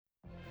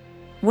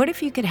What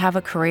if you could have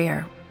a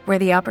career where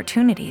the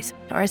opportunities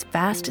are as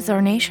vast as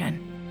our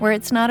nation, where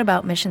it's not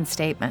about mission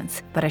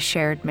statements, but a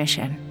shared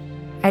mission?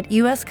 At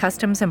U.S.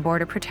 Customs and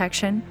Border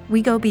Protection,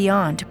 we go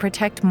beyond to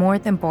protect more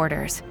than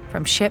borders.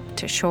 From ship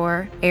to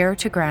shore, air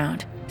to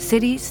ground,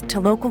 cities to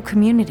local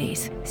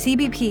communities,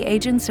 CBP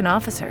agents and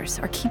officers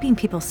are keeping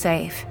people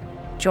safe.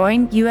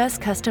 Join U.S.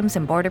 Customs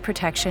and Border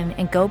Protection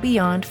and go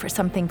beyond for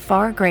something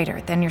far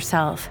greater than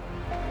yourself.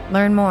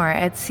 Learn more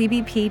at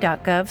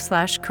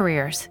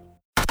cbp.gov/careers.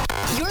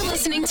 You're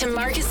listening to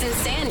Marcus and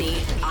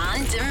Sandy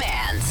on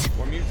demand.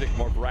 More music,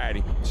 more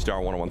variety. Star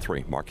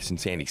 101.3, Marcus and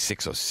Sandy,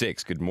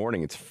 6:06. Good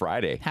morning. It's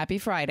Friday. Happy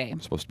Friday.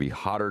 It's supposed to be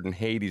hotter than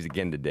Hades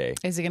again today.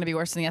 Is it going to be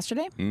worse than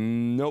yesterday?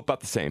 Nope, about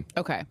the same.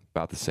 Okay.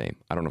 About the same.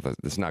 I don't know if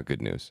that's not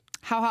good news.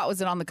 How hot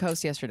was it on the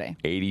coast yesterday?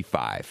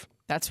 85.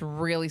 That's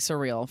really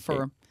surreal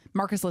for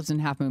Marcus lives in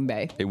Half Moon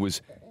Bay. It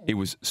was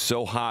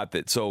so hot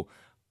that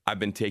I've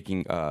been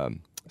taking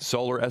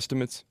solar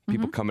estimates.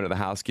 People coming to the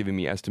house giving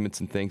me estimates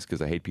and things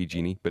because I hate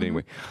PG&E. But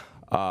anyway,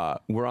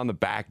 we're on the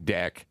back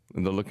deck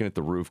and they're looking at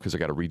the roof because I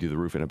got to redo the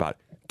roof. And about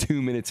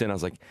 2 minutes in, I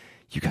was like,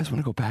 "You guys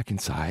want to go back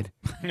inside?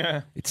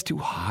 Yeah, it's too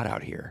hot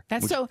out here."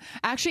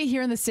 Actually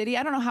here in the city,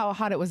 I don't know how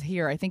hot it was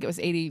here. I think it was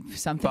 80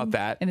 something About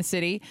that. in the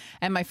city.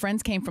 And my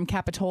friends came from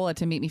Capitola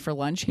to meet me for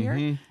lunch here.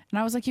 And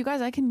I was like, "You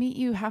guys, I can meet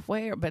you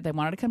halfway." But they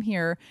wanted to come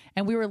here.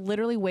 And we were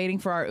literally waiting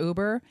for our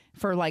Uber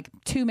for like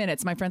 2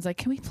 minutes. My friend's like,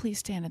 "Can we please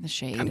stand in the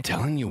shade?" I'm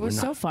telling you, it was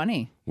so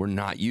funny. We're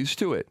not used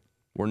to it.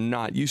 We're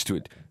not used to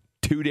it.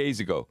 2 days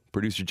ago,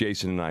 producer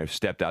Jason and I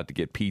stepped out to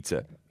get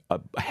pizza a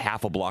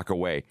half a block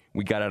away.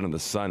 We got out in the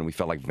sun and we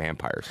felt like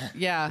vampires.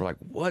 Yeah. We're like,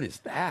 what is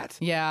that?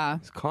 Yeah.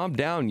 Calm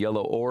down,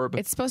 yellow orb.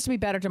 It's supposed to be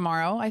better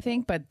tomorrow, I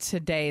think, but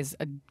today's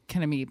going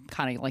to be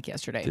kind of like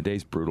yesterday.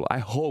 Today's brutal. I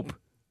hope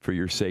for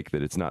your sake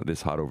that it's not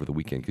this hot over the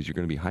weekend because you're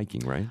going to be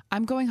hiking, right?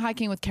 I'm going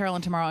hiking with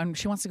Carolyn tomorrow, and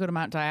she wants to go to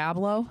Mount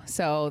Diablo,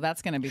 so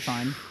that's going to be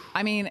fun.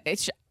 I mean,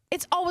 it's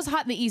always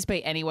hot in the East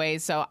Bay anyway,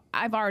 so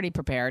I've already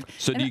prepared.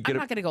 So I'm not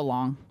going to go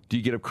long. Do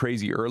you get up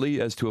crazy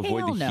early as to avoid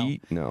Hell the no.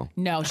 heat? No.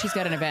 No, she's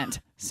got an event,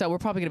 so we're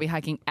probably going to be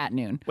hiking at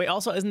noon. Wait,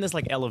 also, isn't this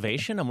like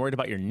elevation? I'm worried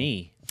about your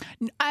knee.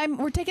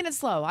 We're taking it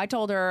slow. I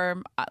told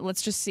her,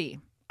 let's just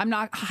see. I'm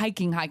not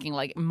hiking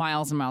like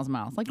miles and miles and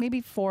miles. Like maybe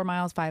 4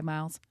 miles, 5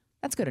 miles.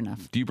 That's good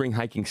enough. Do you bring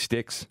hiking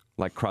sticks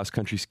like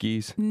cross-country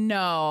skis?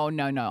 No.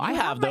 I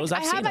have those.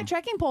 I've I seen have my them.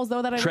 trekking poles,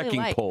 though, that I really like.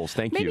 Trekking poles,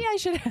 thank you. Maybe I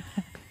should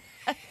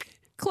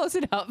close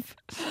it up.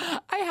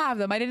 I have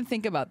them. I didn't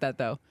think about that,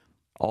 though.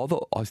 All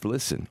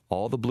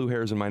the blue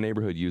hairs in my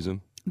neighborhood use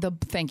them.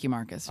 Thank you,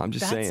 Marcus. I'm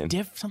just saying.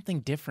 That's something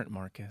different,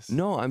 Marcus.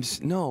 No,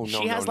 no.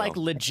 She has like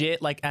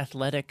legit like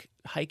athletic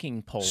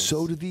hiking poles.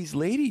 So do these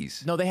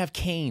ladies. No, they have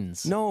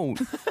canes. No.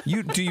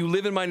 Do you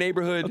live in my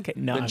neighborhood? Okay,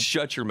 no. Then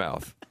shut your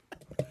mouth.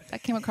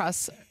 That came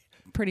across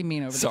pretty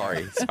mean over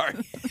there. Sorry.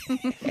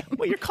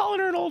 Well, you're calling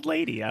her an old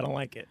lady. I don't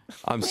like it.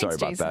 I'm sorry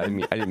about Jason.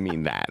 that. I didn't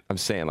mean that. I'm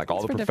saying like all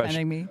Thanks the for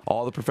defending me.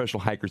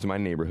 professional hikers in my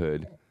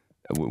neighborhood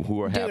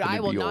who are happy to be older. Dude, I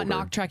will not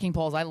knock trekking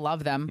poles. I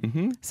love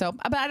them. So,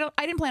 but I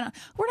didn't plan on.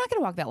 We're not going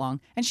to walk that long.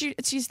 And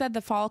she said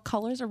the fall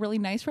colors are really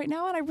nice right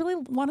now, and I really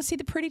want to see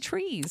the pretty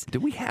trees.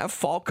 Do we have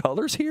fall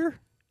colors here?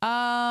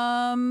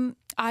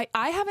 I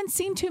haven't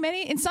seen too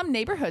many in some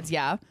neighborhoods.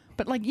 Yeah.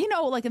 But like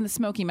in the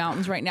Smoky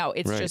Mountains right now,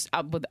 it's Right. just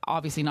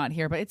obviously not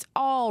here, but it's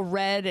all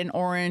red and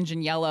orange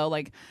and yellow.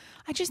 Like,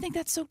 I just think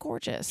that's so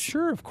gorgeous.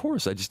 Sure, of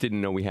course. I just didn't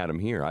know we had them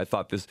here. I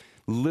thought this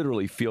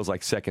literally feels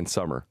like second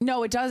summer.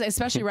 No, it does,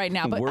 especially right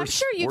now. But I'm Worse-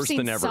 sure you've worse seen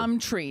than ever. some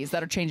trees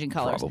that are changing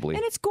colors. Probably.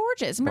 And it's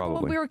gorgeous. Remember when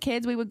Probably. we were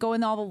kids, we would go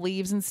in all the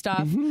leaves and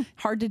stuff.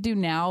 Hard to do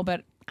now,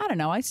 but I don't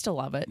know. I still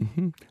love it.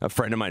 A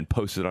friend of mine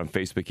posted on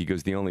Facebook. He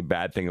goes, the only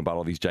bad thing about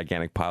all these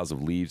gigantic piles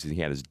of leaves is he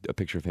had a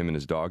picture of him and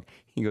his dog.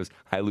 He goes,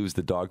 I lose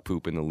the dog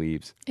poop in the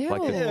leaves.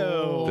 Like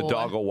the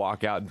dog will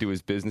walk out and do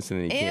his business and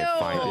then he can't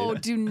find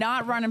it. Do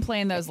not run and play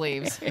in those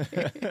leaves.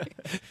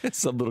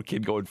 Some little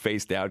kid going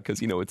face down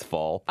because, it's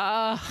fall.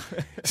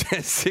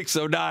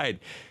 6:09.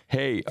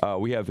 Hey,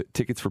 we have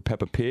tickets for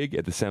Peppa Pig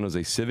at the San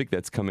Jose Civic.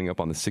 That's coming up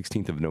on the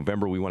 16th of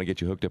November. We want to get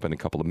you hooked up in a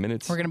couple of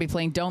minutes. We're going to be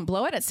playing Don't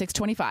Blow It at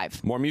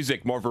 6:25. More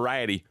music, more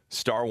variety.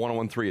 Star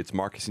 101.3. It's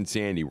Marcus and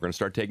Sandy. We're going to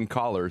start taking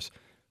callers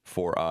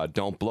for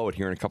Don't Blow It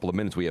here in a couple of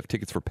minutes. We have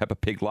tickets for Peppa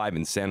Pig Live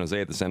in San Jose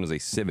at the San Jose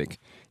Civic.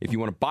 If you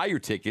want to buy your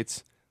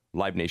tickets,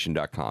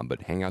 livenation.com,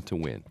 but hang out to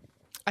win.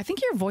 I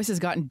think your voice has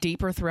gotten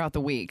deeper throughout the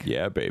week.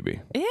 Yeah,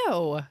 baby.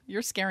 Ew,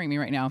 you're scaring me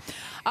right now.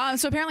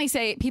 So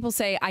apparently people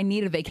say I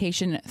need a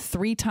vacation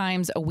 3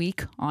 times a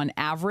week on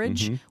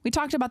average. We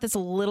talked about this a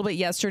little bit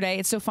yesterday.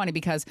 It's so funny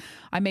because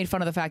I made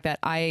fun of the fact that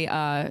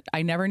I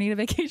never need a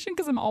vacation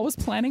because I'm always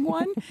planning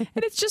one.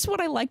 And it's just what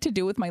I like to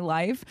do with my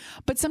life.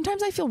 But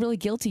sometimes I feel really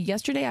guilty.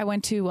 Yesterday I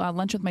went to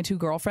lunch with my 2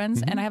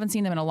 girlfriends and I haven't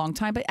seen them in a long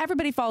time, but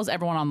everybody follows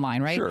everyone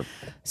online, right? Sure.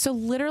 So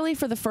literally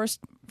for the first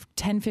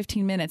 10,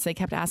 15 minutes, they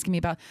kept asking me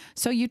about,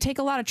 so you take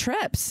a lot of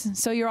trips,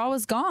 so you're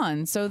always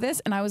gone, so this,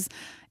 and I was,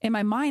 in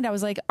my mind, I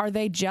was like, are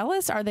they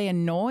jealous? Are they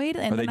annoyed?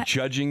 And Are they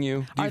judging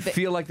you? Do you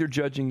feel like they're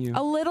judging you?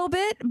 A little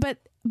bit, but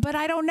but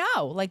I don't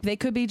know. Like they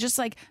could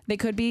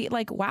be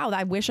like, wow,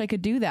 I wish I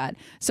could do that.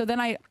 So then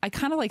I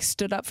kind of like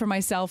stood up for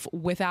myself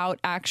without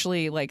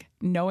actually like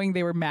knowing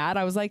they were mad.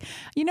 I was like,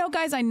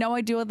 guys, I know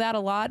I do that a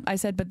lot. I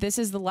said, but this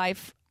is the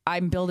life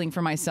I'm building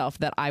for myself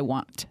that I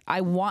want.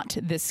 I want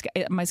this.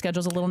 My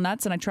schedule's a little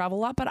nuts and I travel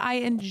a lot, but I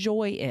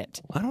enjoy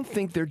it. I don't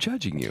think they're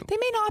judging you. They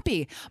may not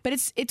be, but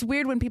it's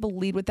weird when people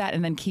lead with that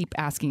and then keep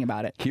asking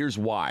about it. Here's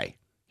why.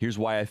 Here's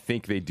why I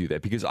think they do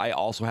that. Because I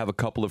also have a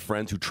couple of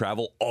friends who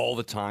travel all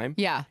the time.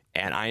 Yeah.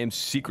 And I am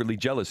secretly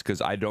jealous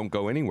because I don't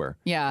go anywhere.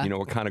 Yeah.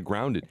 We're kind of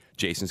grounded.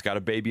 Jason's got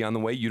a baby on the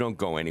way. You don't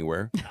go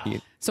anywhere.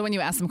 So when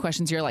you ask them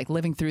questions, you're like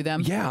living through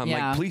them? Yeah. I'm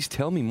like, please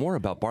tell me more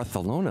about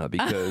Barcelona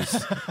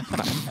because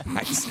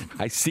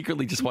I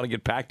secretly just want to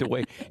get packed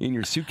away in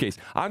your suitcase.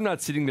 I'm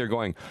not sitting there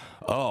going,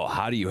 oh,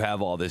 how do you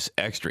have all this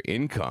extra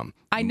income?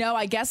 I know.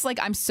 I guess like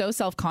I'm so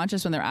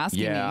self-conscious when they're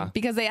asking me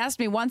because they asked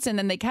me once and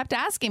then they kept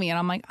asking me and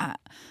I'm like,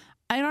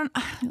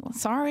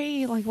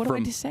 sorry. Like, what do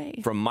I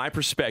say? From my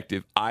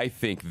perspective, I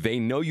think they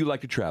know you like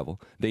to travel.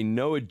 They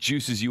know it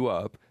juices you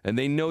up and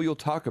they know you'll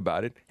talk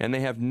about it and they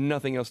have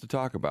nothing else to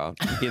talk about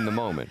in the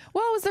moment.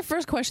 Well, it was the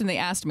first question they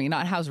asked me,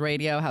 not how's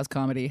radio, how's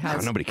comedy,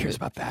 nobody cares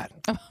about that.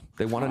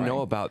 They want to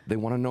know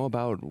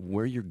about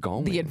where you're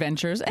going. The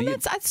adventures. And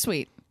that's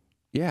sweet.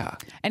 Yeah.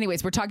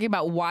 Anyways, we're talking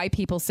about why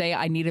people say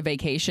I need a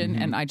vacation.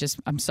 Mm-hmm. And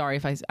I'm sorry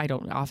if I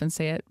don't often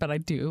say it, but I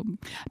do.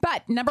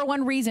 But number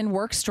one reason,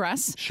 work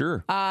stress.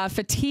 Sure.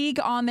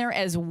 Fatigue on there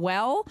as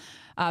well.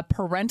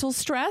 Parental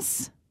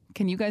stress.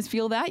 Can you guys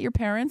feel that? Your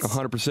parents?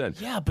 100%.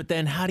 Yeah, but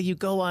then how do you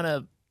go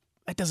on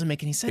that doesn't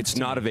make any sense. It's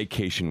not a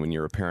vacation when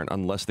you're a parent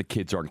unless the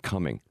kids aren't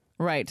coming.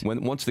 Right.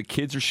 Once the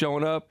kids are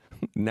showing up,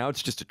 now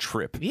it's just a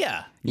trip.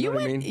 Yeah. You know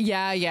what I mean?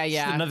 Yeah.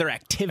 Just another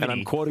activity. And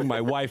I'm quoting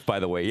my wife, by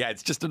the way. Yeah,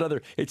 it's just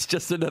another play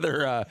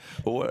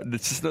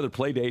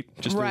date,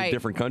 just in a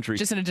different country.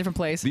 Just in a different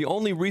place. The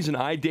only reason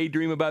I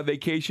daydream about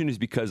vacation is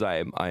because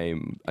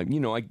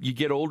you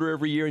get older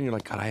every year and you're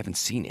like, God, I haven't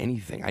seen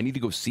anything. I need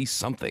to go see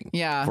something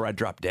before I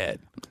drop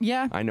dead.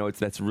 Yeah. I know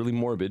that's really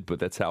morbid, but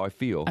that's how I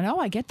feel. I know.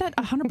 I get that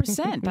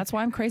 100%. That's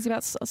why I'm crazy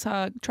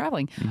about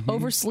traveling. Mm-hmm.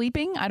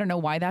 Oversleeping. I don't know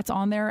why that's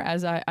on there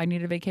as I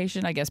need a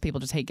vacation. I guess people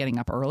just hate getting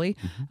up early.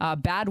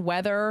 Bad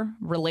weather,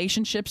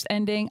 relationships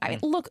ending. I mean,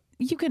 look,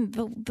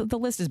 the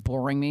list is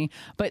boring me.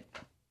 But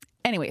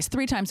anyways,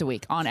 3 times a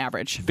week on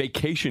average.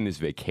 Vacation is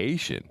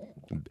vacation.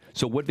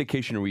 So what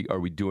vacation are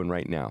we doing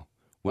right now?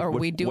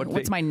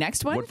 What's my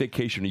next one? What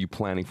vacation are you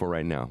planning for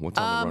right now? What's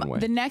on the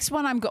runway? The next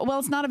one well,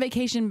 it's not a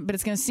vacation, but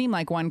it's going to seem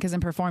like one because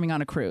I'm performing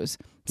on a cruise.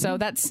 So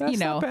that's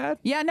not bad.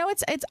 Yeah, no,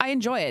 it's I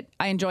enjoy it.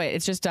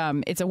 It's just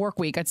it's a work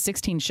week. It's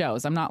 16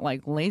 shows. I'm not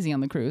like lazy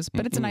on the cruise,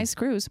 but it's a nice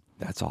cruise.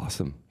 That's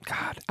awesome.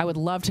 God. I would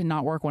love to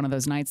not work one of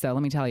those nights though,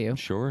 let me tell you.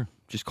 Sure.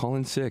 Just call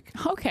in sick.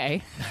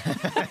 Okay.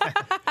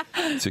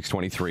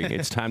 623.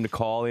 It's time to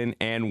call in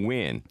and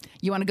win.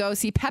 You want to go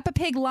see Peppa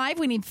Pig live?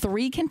 We need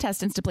 3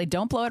 contestants to play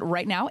Don't Blow It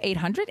right now.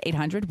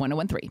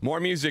 800-800-1013. More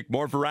music,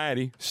 more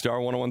variety. Star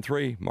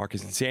 1013.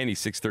 Marcus and Sandy,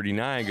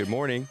 639. Good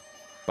morning.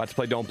 About to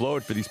play Don't Blow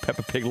It for these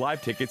Peppa Pig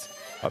live tickets.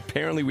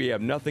 Apparently, we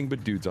have nothing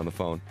but dudes on the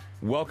phone.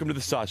 Welcome to the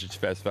Sausage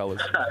Fest,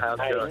 fellas. How's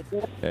it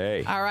going?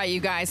 Hey. All right,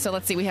 you guys. So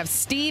let's see. We have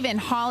Steve in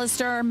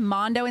Hollister,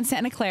 Mondo in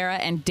Santa Clara,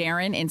 and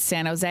Darren in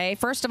San Jose.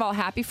 First of all,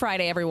 happy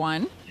Friday,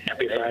 everyone.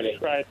 Happy Friday.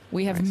 Right.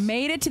 We have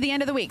made it to the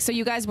end of the week. So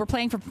you guys, we're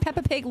playing for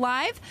Peppa Pig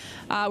Live.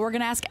 We're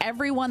going to ask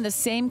everyone the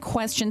same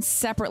question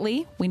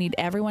separately. We need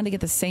everyone to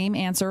get the same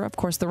answer, of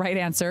course, the right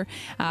answer.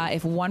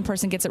 If one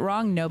person gets it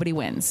wrong, nobody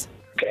wins.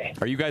 Okay.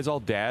 Are you guys all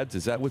dads?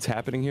 Is that what's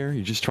happening here?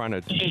 You're just trying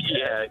to...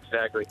 Yeah,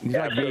 exactly. He's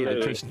like me.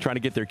 They're just trying to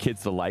get their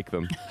kids to like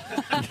them.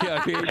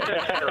 Yeah,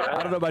 I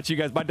don't know about you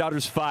guys. My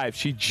daughter's 5.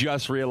 She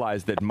just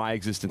realized that my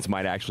existence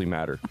might actually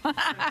matter.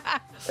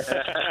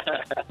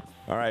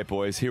 All right,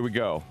 boys. Here we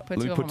go. Let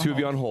me put 2 of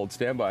you on hold.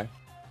 Stand by. All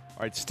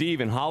right, Steve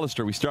in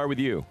Hollister, we start with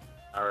you.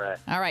 All right.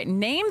 All right.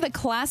 Name the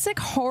classic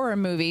horror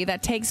movie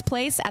that takes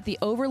place at the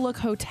Overlook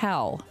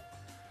Hotel.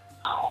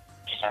 Oh,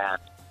 yeah.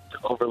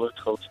 The Overlooked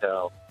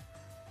Hotel.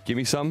 Give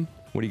me some.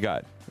 What do you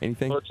got?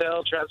 Anything?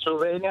 Hotel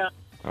Transylvania.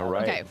 All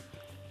right. Okay.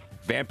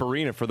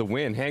 Vampirina for the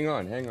win. Hang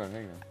on.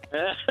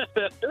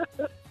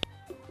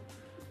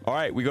 All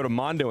right, we go to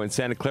Mondo in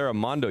Santa Clara.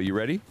 Mondo, you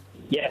ready?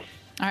 Yes.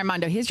 All right,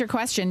 Mondo, here's your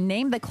question.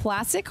 Name the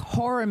classic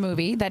horror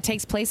movie that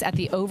takes place at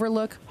the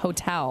Overlook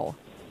Hotel.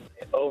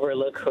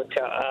 Overlook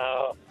Hotel.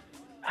 Oh,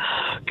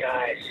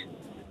 guys.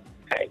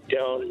 I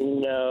don't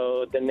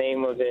know the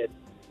name of it.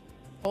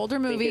 Older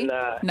movie.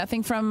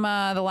 Nothing from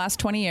the last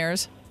 20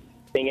 years.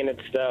 Thinking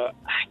it's I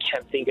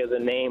can't think of the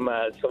name.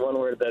 It's the one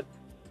where the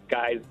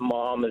guy's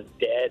mom is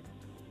dead.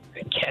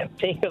 I can't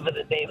think of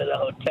the name of the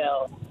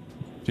hotel.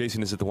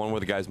 Jason, is it the one where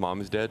the guy's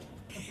mom is dead?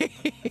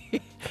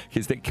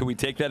 Can we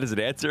take that as an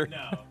answer?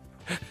 No.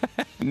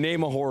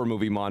 Name a horror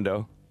movie,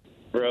 Mondo.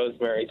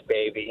 Rosemary's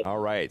Baby. All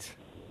right.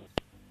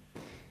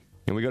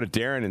 And we go to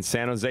Darren in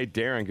San Jose.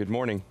 Darren, good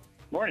morning.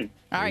 Morning.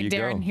 All right, There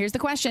you Darren, go. here's the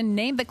question.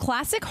 Name the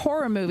classic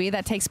horror movie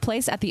that takes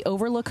place at the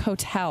Overlook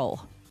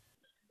Hotel.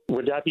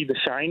 Would that be The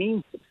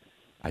Shining?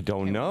 I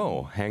don't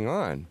know. Hang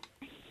on.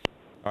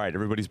 All right,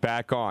 everybody's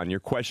back on. Your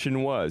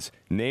question was,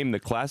 name the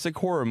classic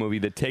horror movie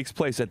that takes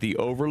place at the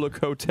Overlook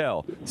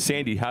Hotel.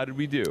 Sandy, how did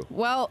we do?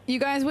 Well, you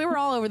guys, we were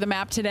all over the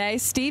map today.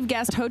 Steve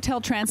guessed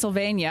Hotel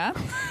Transylvania.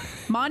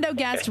 Mondo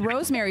guessed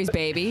Rosemary's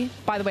Baby.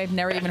 By the way, I've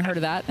never even heard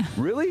of that.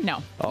 Really?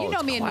 No. Oh, You know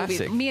it's me and movies.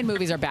 classic. Me and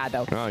movies are bad,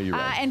 though. Oh, you're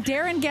right. And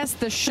Darren guessed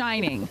The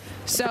Shining.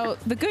 So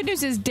the good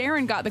news is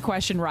Darren got the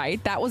question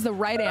right. That was the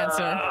right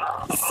answer.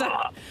 So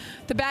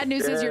the bad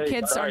news is your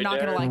kids are Sorry, not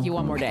going to Darren. like you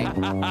one more day.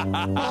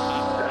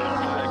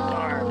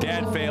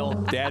 Dad fail.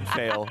 Dad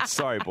fail.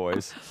 Sorry,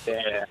 boys.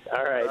 Yeah.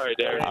 All right,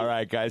 Darren. All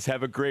right, guys,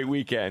 have a great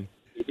weekend.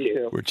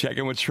 You. We're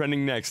checking what's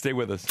trending next. Stay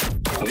with us.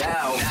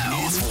 Now,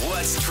 it's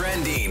What's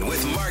Trending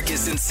with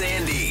Marcus and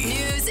Sandy.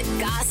 News,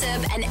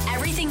 gossip, and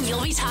everything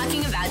you'll be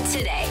talking about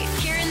today.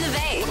 Here in the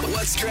Bay.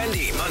 What's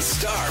Trending on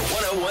Star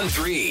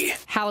 1013.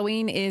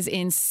 Halloween is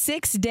in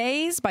 6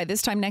 days. By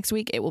this time next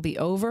week, it will be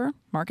over.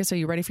 Marcus, are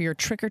you ready for your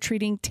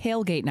trick-or-treating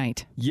tailgate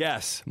night?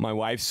 Yes, my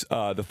wife's,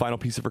 the final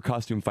piece of her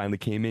costume finally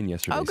came in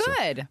yesterday. Oh,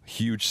 good. So,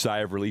 huge sigh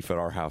of relief at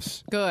our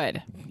house.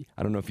 Good.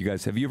 I don't know if you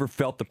guys, have you ever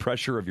felt the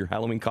pressure of your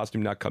Halloween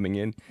costume not coming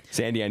in?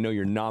 Sandy, I know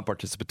you're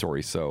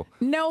non-participatory, so.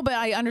 No, but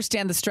I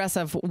understand the stress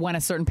of when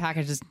a certain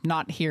package is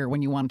not here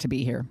when you want it to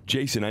be here.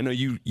 Jason, I know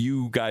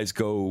you guys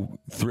go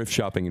thrift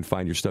shopping and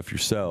find your stuff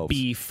yourselves.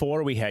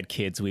 Before we had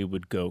kids, we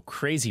would go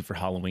crazy for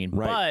Halloween,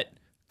 Right. but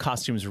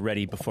costumes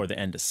ready before the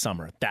end of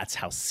summer. That's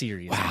how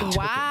serious we took it.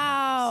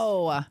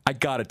 Wow. I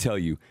gotta tell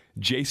you,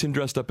 Jason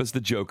dressed up as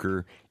the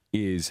Joker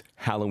is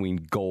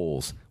Halloween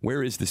goals.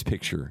 Where is this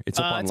picture? It's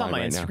up online It's on my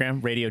right Instagram,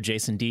 now. Radio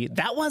Jason D.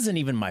 That wasn't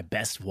even my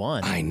best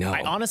one. I know.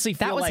 I honestly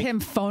feel That was like him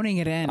phoning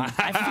it in.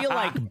 I feel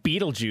like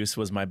Beetlejuice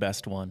was my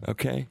best one.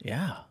 Okay,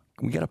 Yeah.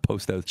 we gotta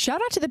post those.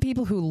 Shout out to the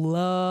people who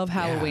love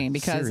Halloween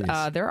because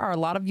serious. there are a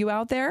lot of you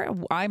out there.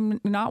 I'm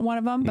not one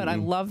of them, but I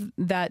love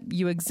that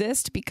you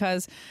exist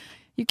because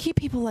you keep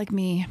people like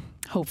me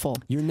hopeful.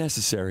 You're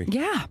necessary.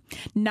 Yeah.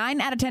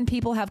 9 out of 10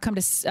 people have come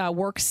to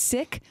work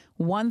sick.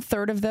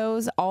 1/3 of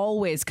those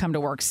always come to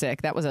work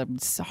sick. That was a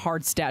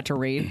hard stat to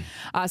read.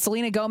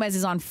 Selena Gomez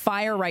is on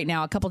fire right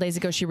now. A couple days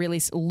ago, she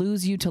released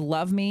Lose You to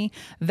Love Me.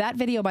 That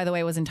video, by the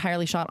way, was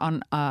entirely shot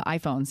on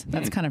iPhones.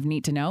 That's kind of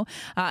neat to know.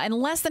 And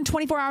less than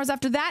 24 hours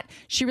after that,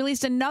 she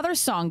released another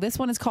song. This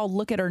one is called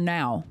Look at Her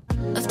Now.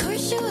 Of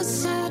course she was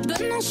sad,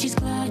 but now she's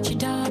glad she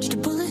dodged a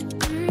bullet.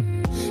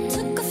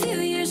 Took a few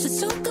years to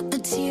soak up the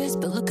tears,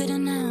 but look at her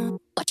now.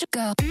 Watch her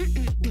go.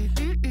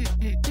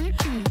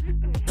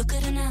 Look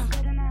at her now.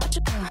 Watch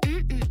her go.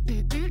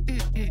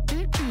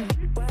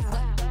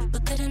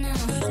 Look at her now.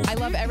 I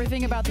love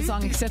everything about the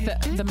song except the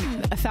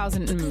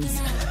 1,000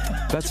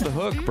 mms. That's the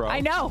hook, bro. I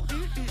know.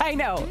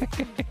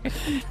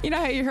 You know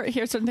how you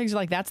hear certain things, you're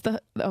like, that's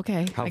the,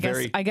 okay. How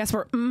I guess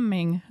we're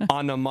mming.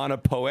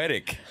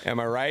 Onomatopoetic. Am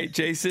I right,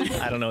 Jason?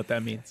 I don't know what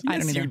that means. I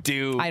don't Yes, either. you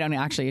do. I don't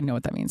actually know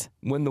what that means.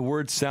 When the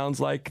word sounds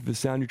like the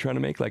sound you're trying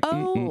to make, like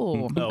Oh,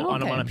 Oh, okay.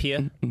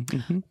 onomatopoeia?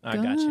 I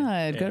got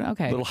you. Good.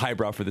 Okay. little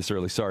highbrow for this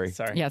early. Sorry.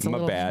 Sorry. Yeah, it's a My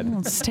little bad.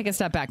 Let's take a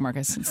step back,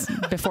 Marcus. It's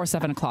before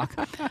 7 o'clock.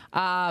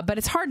 But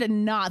it's hard to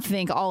not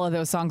think all of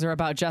those songs are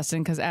about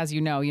Justin because, as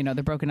you know,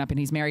 they're broken up and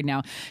he's married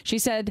now. She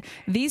said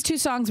these 2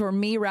 songs were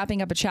me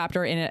wrapping up a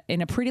chapter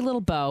in a pretty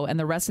little bow, and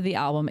the rest of the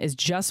album is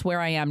just where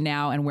I am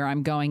now and where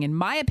I'm going. In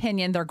my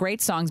opinion, they're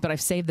great songs, but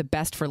I've saved the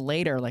best for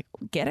later. Like,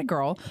 get it,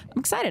 girl. I'm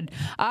excited.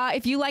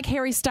 If you like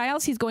Harry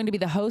Styles, he's going to be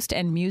the host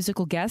and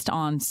musical guest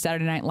on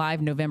Saturday Night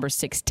Live, November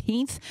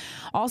 16th.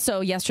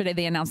 Also, yesterday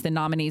they announced the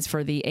nominees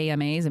for the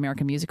AMAs,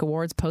 American Music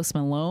Awards. Post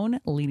Malone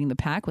leading the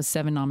pack with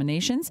 7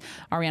 nominations.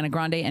 Ariana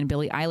Grande and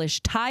Billie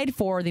Eilish tied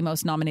for the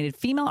most nominated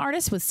female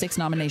artist with 6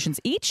 nominations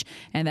each,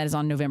 and that is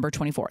on November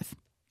 24th.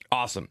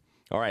 Awesome.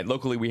 All right,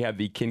 locally we have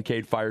the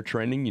Kincaid Fire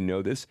trending. You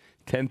know this.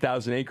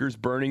 10,000 acres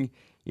burning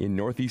in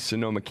northeast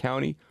Sonoma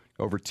County.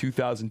 Over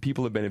 2,000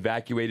 people have been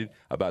evacuated.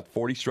 About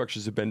 40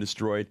 structures have been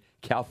destroyed.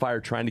 CAL FIRE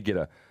trying to get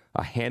a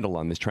handle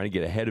on this, trying to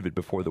get ahead of it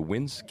before the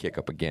winds kick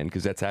up again,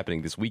 because that's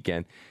happening this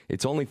weekend.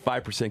 It's only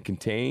 5%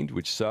 contained,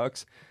 which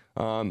sucks.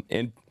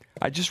 And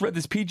I just read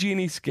this.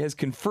 PG&E has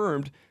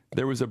confirmed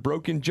there was a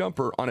broken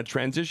jumper on a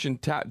transmission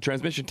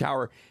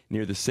tower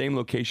near the same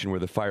location where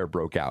the fire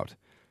broke out.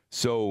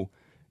 So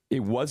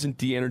it wasn't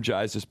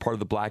de-energized as part of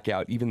the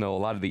blackout, even though a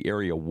lot of the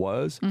area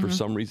was. For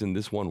some reason,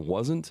 this one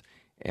wasn't.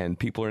 And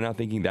people are now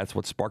thinking that's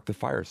what sparked the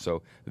fire.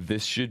 So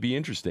this should be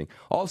interesting.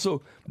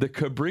 Also, the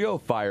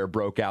Cabrillo fire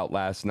broke out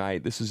last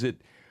night. This is at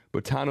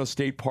Botano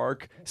State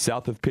Park,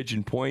 south of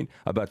Pigeon Point,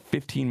 about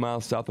 15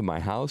 miles south of my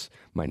house.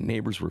 My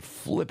neighbors were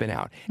flipping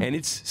out. And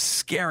it's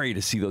scary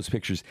to see those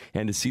pictures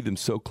and to see them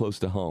so close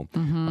to home.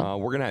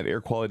 We're going to have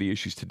air quality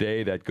issues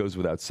today. That goes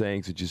without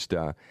saying. So just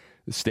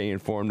stay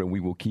informed, and we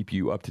will keep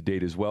you up to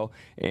date as well.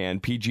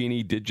 And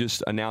PG&E did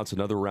just announce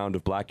another round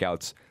of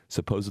blackouts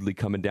supposedly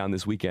coming down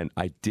this weekend.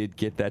 I did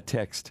get that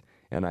text,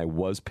 and I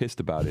was pissed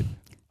about it.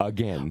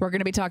 again. We're going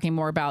to be talking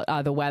more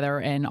about the weather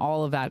and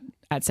all of that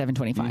at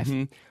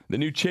 7:25. The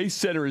new Chase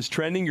Center is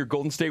trending. Your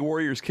Golden State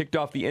Warriors kicked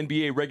off the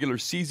NBA regular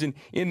season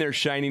in their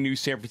shiny new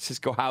San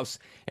Francisco house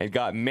and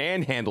got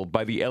manhandled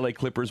by the LA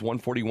Clippers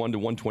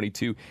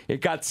 141-122.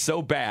 It got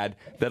so bad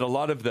that a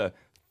lot of the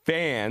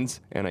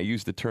fans, and I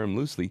use the term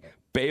loosely,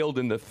 bailed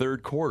in the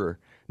third quarter.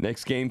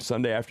 Next game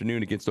Sunday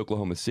afternoon against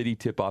Oklahoma City.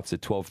 Tip-offs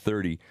at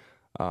 12:30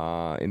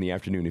 in the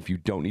afternoon. If you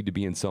don't need to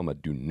be in Selma,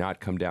 do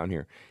not come down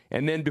here.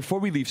 And then before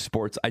we leave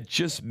sports,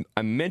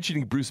 I'm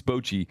mentioning Bruce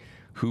Bochy,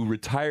 who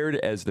retired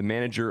as the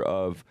manager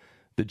of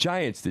the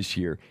Giants this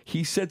year.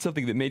 He said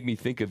something that made me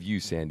think of you,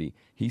 Sandy.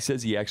 He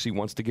says he actually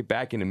wants to get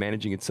back into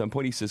managing at some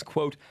point. He says,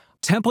 quote,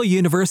 Temple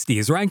University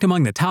is ranked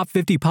among the top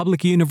 50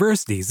 public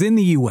universities in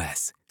the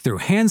U.S. Through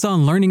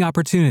hands-on learning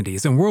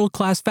opportunities and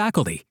world-class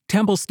faculty,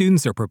 Temple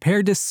students are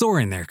prepared to soar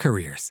in their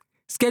careers.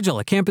 Schedule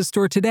a campus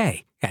tour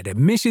today at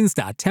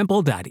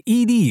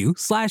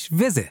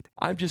admissions.temple.edu/visit.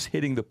 I'm just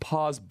hitting the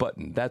pause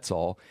button, that's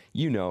all.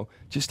 You know,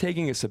 just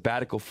taking a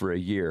sabbatical for a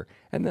year,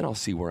 and then I'll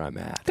see where I'm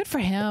at. Good for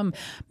him.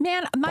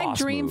 Man, my Boss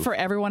dream move. for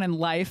everyone in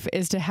life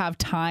is to have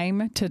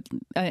time to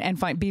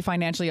be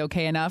financially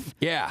okay enough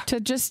to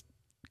just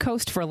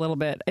coast for a little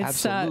bit.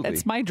 Absolutely.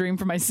 It's my dream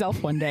for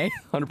myself one day.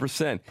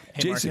 100%. Hey,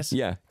 Jason, Marcus,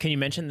 yeah. Can you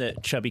mention the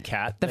chubby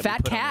cat? The that we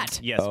fat put on cat.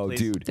 the- Yes, Oh, please.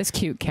 dude. This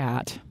cute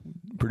cat.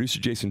 Producer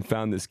Jason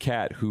found this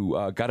cat who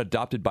got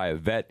adopted by a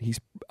vet. He's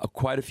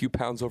quite a few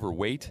pounds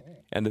overweight,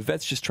 and the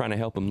vet's just trying to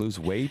help him lose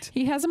weight.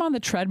 He has him on the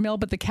treadmill,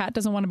 but the cat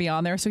doesn't want to be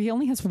on there, so he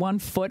only has one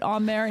foot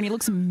on there, and he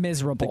looks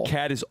miserable. The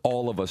cat is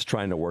all of us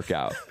trying to work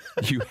out.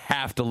 You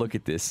have to look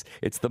at this.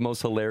 It's the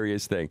most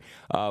hilarious thing.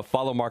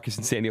 Follow Marcus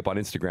and Sandy up on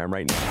Instagram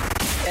right now.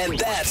 And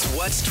that's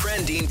what's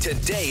trending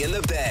today in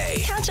the Bay.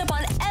 Catch up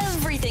on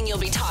everything you'll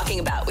be talking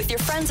about with your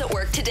friends at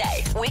work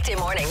today. Weekday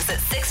mornings at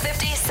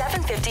 6:50,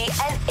 7:50,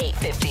 and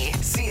 8:50.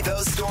 See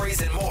those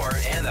stories and more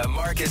in the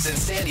Marcus and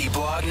Sandy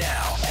blog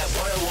now at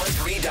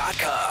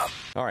 1013.com.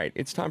 All right,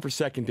 it's time for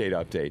second date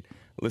update.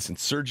 Listen,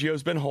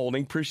 Sergio's been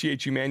holding.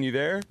 Appreciate you, man. You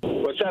there?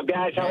 What's up,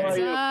 guys? How are What's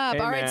you? up? Hey,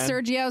 All right, man.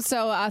 Sergio.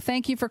 So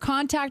thank you for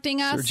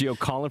contacting us. Sergio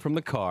calling from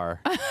the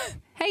car.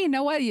 Hey, you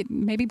know what?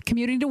 Maybe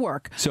commuting to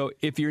work. So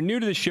if you're new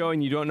to the show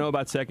and you don't know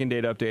about second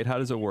date update, how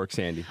does it work,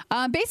 Sandy?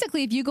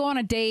 Basically, if you go on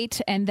a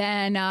date and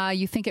then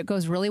you think it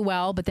goes really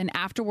well, but then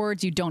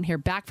afterwards you don't hear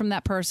back from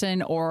that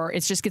person or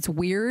it just gets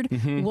weird,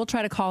 we'll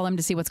try to call them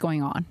to see what's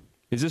going on.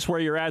 Is this where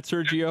you're at,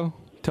 Sergio?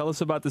 Tell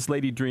us about this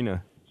lady,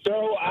 Drina.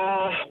 So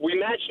we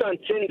matched on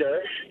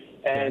Tinder,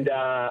 and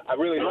I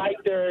really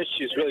liked her.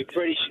 She's really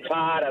pretty. She's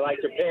hot. I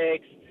liked her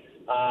pics.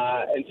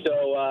 And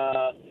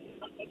so,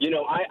 you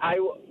know,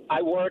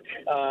 I work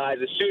as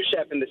a sous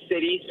chef in the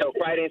city, so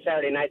Friday and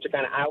Saturday nights are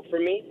kind of out for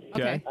me.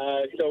 Okay.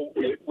 So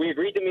we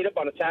agreed to meet up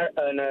on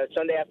a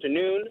Sunday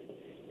afternoon,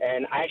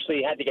 and I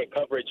actually had to get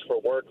coverage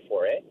for work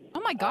for it.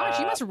 Oh my gosh,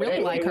 you must really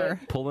like her.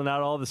 Pulling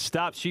out all the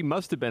stops. She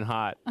must have been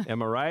hot.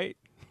 Am I right?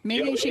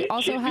 Maybe she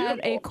also she's had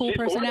a beautiful. cool She's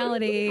gorgeous.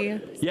 personality.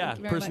 Yeah,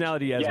 very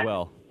personality as Yeah.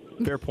 well.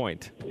 Fair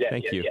point.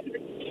 Thank you.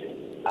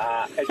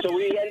 And so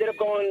we ended up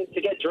going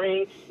to get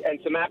drinks and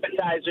some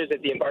appetizers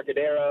at the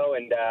Embarcadero,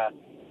 and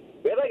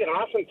we had like an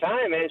awesome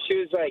time, man. She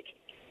was like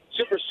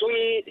super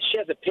sweet. She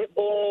has a pit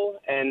bull,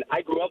 and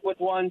I grew up with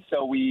one,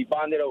 so we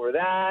bonded over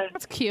that.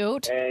 That's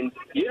cute. And,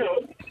 you know,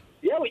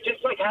 yeah, we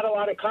just like had a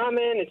lot in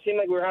common. It seemed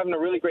like we were having a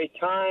really great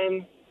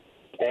time,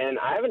 and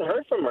I haven't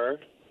heard from her.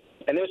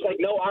 And there was like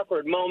no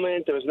awkward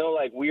moment. There was no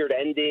like weird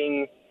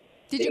ending.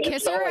 Did you It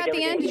kiss felt her like at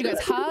the end? Did you guys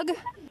hug?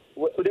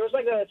 There was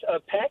like a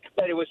peck,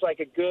 but it was like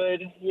a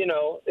good, you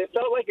know, it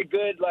felt like a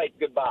good like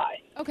goodbye.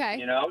 Okay.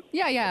 You know?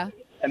 Yeah, yeah.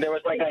 And there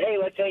was like a, hey,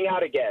 let's hang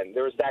out again.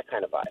 There was that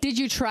kind of vibe. Did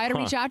you try to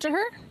reach out to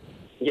her?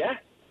 Yeah.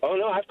 Oh,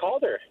 no, I've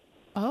called her.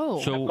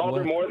 Oh. So I've called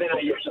her more than I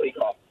usually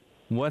call.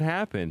 What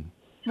happened?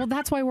 Well,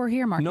 that's why we're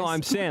here, Marcus. No,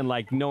 I'm saying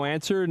like no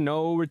answer,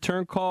 no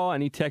return call,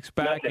 any text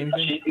back, Nothing.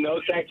 anything? No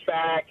text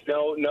back,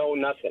 no,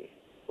 nothing.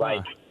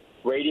 Like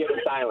radio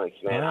silence,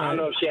 man. I don't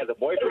know if she has a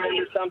boyfriend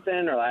or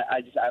something, or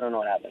I don't know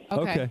what happened.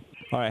 Okay.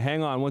 All right,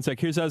 hang on one sec.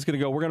 Here's how it's going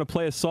to go. We're going to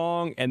play a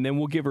song, and then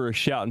we'll give her a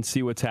shout and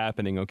see what's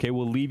happening, okay?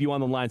 We'll leave you on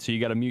the line, so you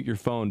got to mute your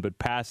phone. But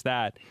past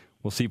that,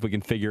 we'll see if we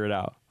can figure it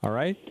out, all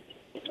right?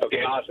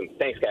 Okay, awesome.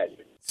 Thanks, guys.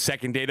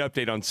 Second date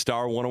update on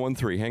Star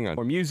 101.3. Hang on.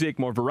 More music,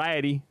 more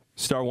variety.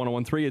 Star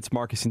 101.3, it's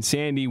Marcus and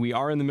Sandy. We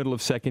are in the middle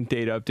of second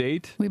date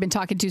update. We've been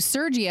talking to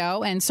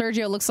Sergio, and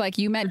Sergio, looks like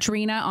you met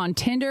Drina on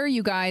Tinder.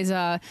 You guys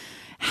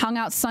hung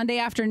out Sunday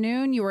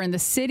afternoon. You were in the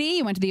city.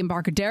 You went to the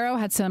Embarcadero,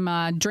 had some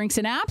drinks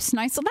and apps.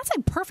 Nice. So that's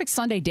a perfect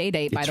Sunday date,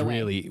 by It's the way.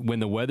 really, when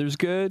the weather's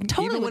good.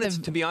 Totally Even when with it's,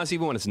 the- to be honest,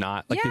 even when it's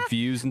not, like the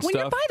views and when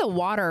stuff. you're by the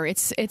water,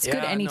 it's Yeah,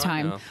 good no, I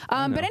anytime. know.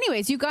 I know. But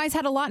anyways, you guys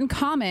had a lot in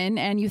common,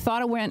 and you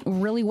thought it went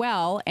really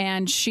well.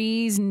 And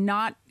she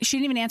didn't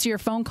even answer your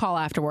phone call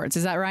afterwards.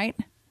 Is that right?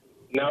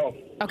 No.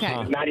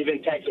 Okay. Not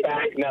even text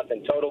back,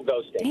 nothing. Total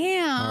ghosting.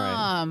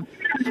 Damn.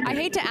 I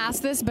hate to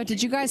ask this, but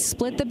did you guys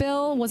split the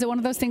bill? Was it one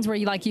of those things where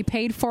you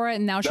paid for it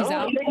and now she's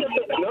out?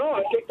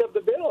 I picked up the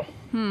bill.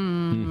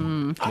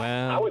 Hmm.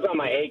 I was on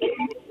my A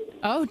game.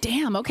 Oh,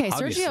 damn. Okay,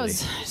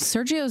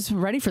 Sergio's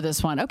ready for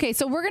this one. Okay,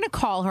 so we're going to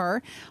call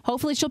her.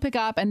 Hopefully she'll pick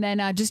up, and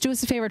then just do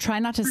us a favor. Try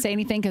not to say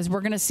anything because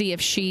we're going to see if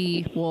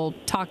she will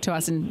talk to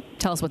us and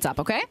tell us what's up,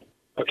 okay?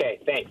 Okay,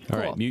 thanks. All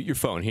right, mute your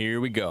phone.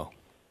 Here we go.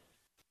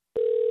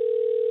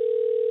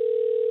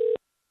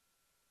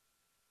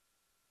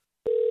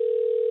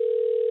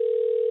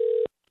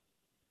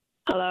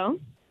 Hello?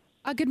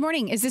 Good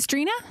morning. Is this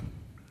Drina?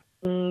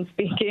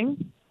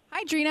 Speaking.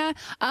 Hi, Drina.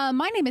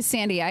 My name is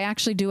Sandy. I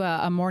actually do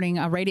a morning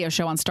radio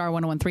show on Star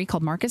 101.3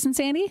 called Marcus and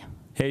Sandy.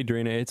 Hey,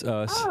 Drina, it's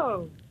us.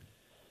 Oh.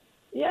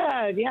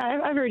 Yeah,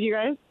 I've heard you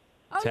guys.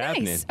 Oh,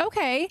 nice.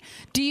 Okay.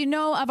 Do you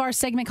know of our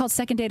segment called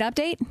Second Date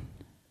Update?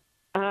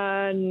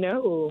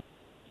 No.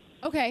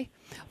 Okay.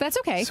 That's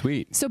okay.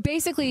 Sweet. So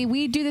basically,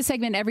 we do this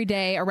segment every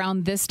day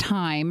around this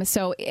time.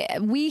 So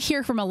we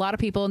hear from a lot of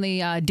people in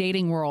the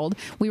dating world.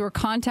 We were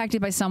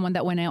contacted by someone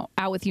that went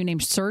out with you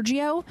named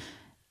Sergio.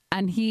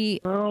 And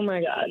he... Oh,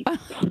 my God.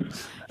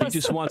 He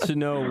just wants to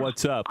know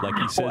what's up. Like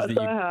he says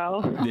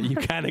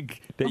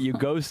that you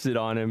ghosted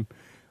on him.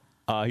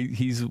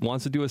 He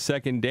wants to do a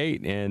second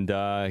date, and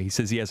he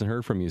says he hasn't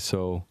heard from you.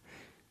 So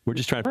we're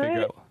just trying to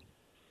figure out...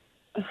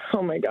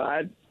 Oh, my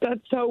God. That's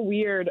so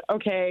weird.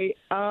 Okay.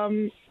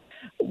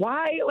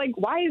 Why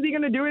is he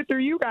going to do it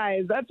through you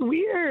guys? That's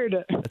weird.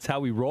 That's how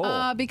we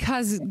roll.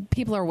 Because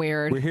people are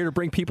weird. We're here to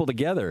bring people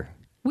together.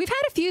 We've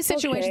had a few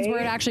situations where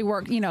it actually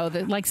worked. You know,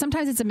 like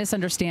sometimes it's a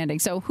misunderstanding.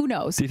 So who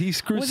knows? Did he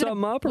screw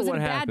something up, or what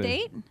happened? Was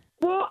it a bad date?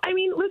 Well, I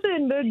mean,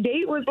 listen, the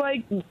date was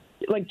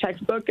like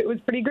textbook. It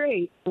was pretty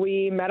great.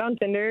 We met on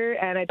Tinder,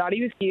 and I thought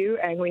he was cute,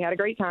 and we had a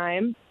great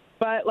time.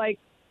 But I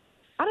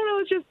don't know.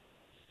 It's just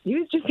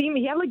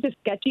he had like this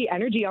sketchy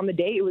energy on the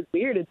date. It was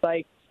weird. It's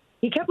like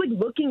he kept like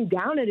looking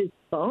down at his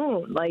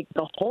phone like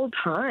the whole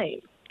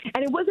time,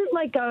 and it wasn't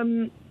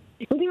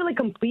even like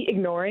complete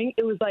ignoring.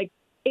 It was like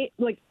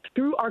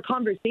through our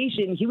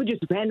conversation, he would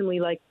just randomly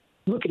like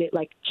look at it,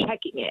 like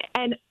checking it.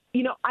 And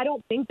I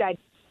don't think that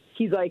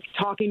he's like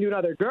talking to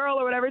another girl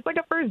or whatever. It's like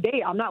a first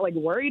date. I'm not like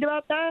worried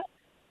about that.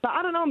 But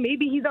I don't know,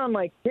 maybe he's on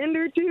like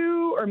Tinder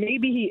too, or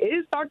maybe he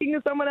is talking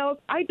to someone else.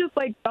 I just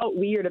like felt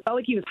weird. It felt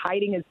like he was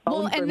hiding his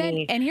phone from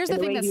me. And here's the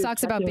thing that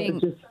sucks about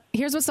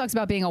here's what sucks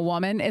about being a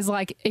woman is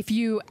like if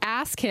you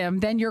ask him,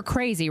 then you're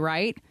crazy,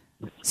 right?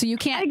 So you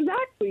can't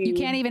You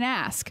can't even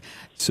ask.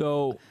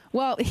 So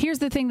well, here's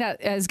the thing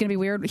that is going to be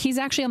weird. He's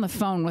actually on the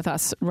phone with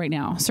us right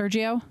now,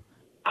 Sergio.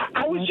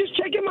 I was just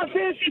checking my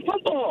fantasy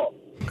football.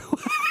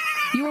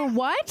 You were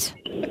what?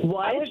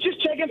 What? I was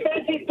just checking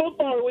fantasy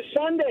football. It was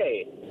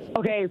Sunday.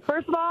 Okay,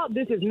 first of all,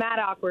 this is mad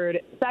awkward.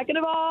 Second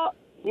of all,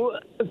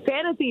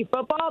 fantasy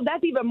football,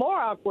 that's even more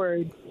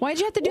awkward. Why'd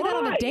you have to do that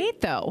on a date,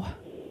 though?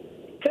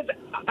 Because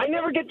I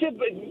never get to,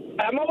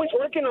 I'm always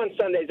working on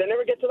Sundays. I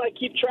never get to,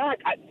 keep track.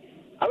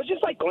 I was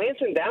just,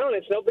 glancing down.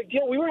 It's no big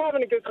deal. We were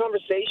having a good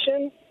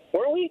conversation,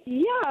 weren't we?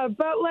 Yeah,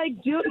 but,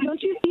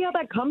 don't you see how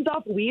that comes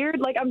off weird?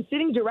 I'm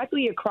sitting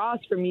directly across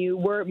from you.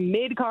 We're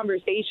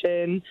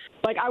mid-conversation.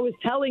 I was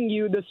telling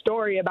you the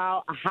story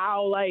about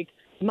how,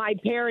 my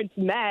parents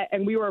met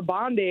and we were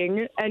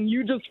bonding, and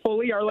you just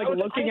fully are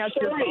looking at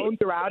your phone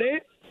throughout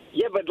it.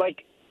 Yeah, but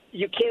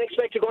you can't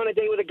expect to go on a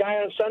date with a guy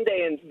on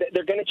Sunday and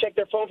they're going to check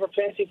their phone for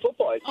fantasy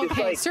football. It's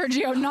just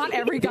Sergio, not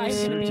every guy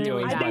is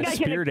doing that. I think I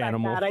can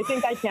expect that. I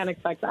think I can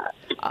expect that.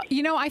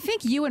 I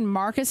think you and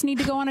Marcus need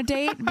to go on a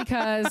date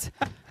because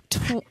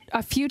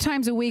a few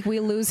times a week we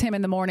lose him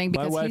in the morning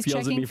because he's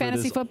checking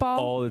fantasy football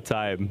all the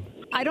time.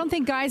 I don't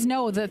think guys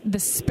know the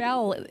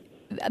spell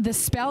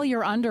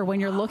you're under when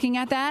you're looking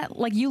at that.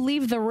 You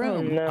leave the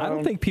room. Oh, no. I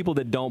don't think people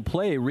that don't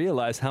play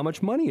realize how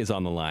much money is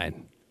on the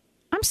line.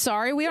 I'm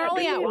sorry. We are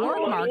only at work,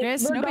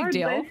 Marcus. No big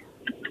deal.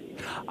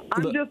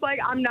 I'm just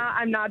I'm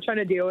not trying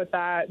to deal with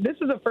that. This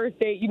is a first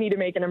date. You need to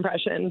make an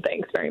impression.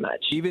 Thanks very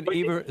much. Even but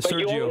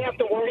Sergio. You only have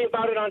to worry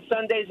about it on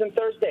Sundays and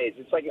Thursdays.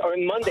 It's or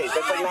on Mondays.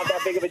 That's not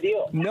that big of a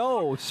deal.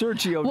 No,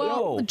 Sergio,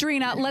 well, no.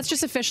 Drina, let's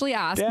just officially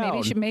ask.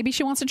 Maybe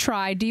she wants to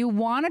try. Do you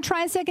want to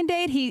try a second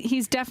date?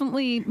 He's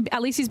definitely,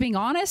 at least he's being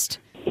honest.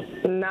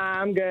 Nah,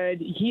 I'm good.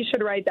 He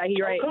should write that. He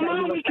writes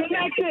we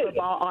connected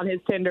on his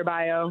Tinder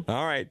bio.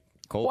 All right.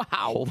 Wow.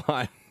 Hold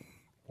on.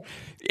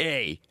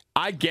 Hey,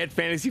 I get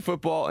fantasy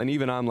football, and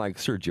even I'm like,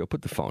 Sergio,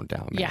 put the phone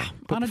down, man. Yeah,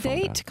 on a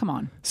date? Come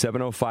on.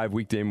 7:05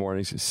 weekday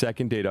mornings,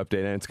 second date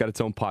update, and it's got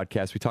its own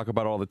podcast. We talk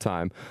about it all the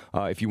time.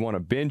 If you want to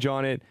binge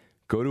on it,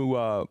 go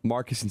to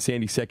Marcus and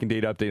Sandy's second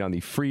date update on the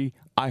free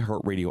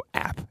iHeartRadio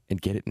app and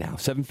get it now.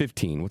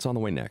 7:15. What's on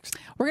the way next?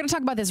 We're going to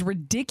talk about this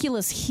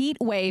ridiculous heat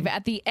wave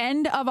at the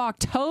end of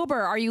October.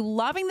 Are you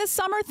loving the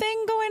summer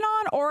thing going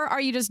on, or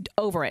are you just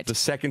over it? The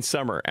second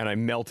summer, and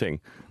I'm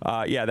melting.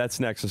 Yeah, that's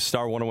next.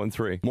 Star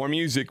 101.3. More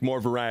music, more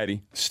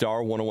variety.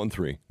 Star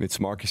 101.3. It's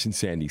Marcus and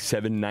Sandy.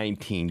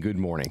 7:19. Good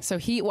morning. So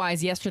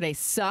heat-wise, yesterday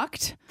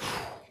sucked.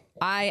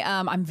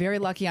 I'm very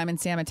lucky I'm in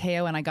San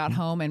Mateo, and I got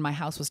home and my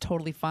house was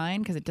totally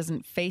fine because it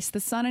doesn't face the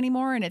sun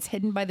anymore and it's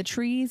hidden by the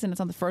trees and it's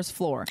on the first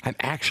floor. I'm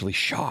actually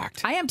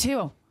shocked. I am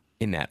too.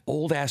 In that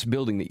old ass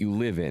building that you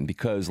live in,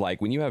 because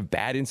when you have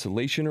bad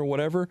insulation or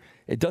whatever,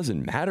 it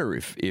doesn't matter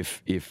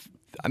if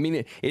I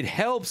mean, it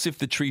helps if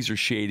the trees are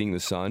shading the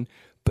sun.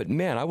 But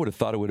man, I would have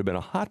thought it would have been a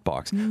hot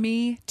box.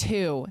 Me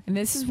too. And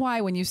this is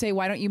why when you say,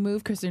 why don't you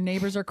move? Because their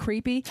neighbors are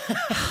creepy.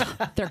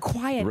 They're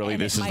quiet. Really?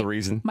 This is the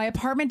reason? My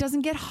apartment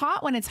doesn't get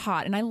hot when it's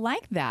hot. And I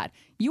like that.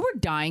 You were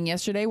dying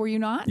yesterday, were you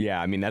not?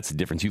 Yeah, I mean, that's the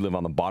difference. You live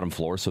on the bottom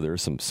floor, so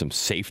there's some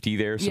safety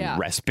there, some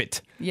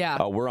respite.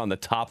 Yeah. We're on the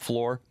top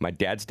floor. My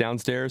dad's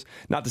downstairs.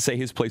 Not to say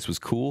his place was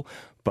cool,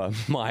 but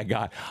my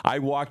God. I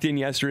walked in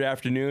yesterday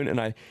afternoon,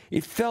 and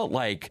it felt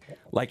like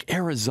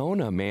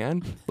Arizona,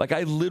 man. Like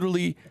I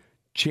literally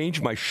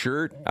changed my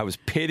shirt. I was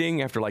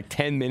pitting after like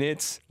 10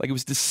 minutes. Like it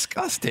was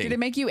disgusting. Did it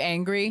make you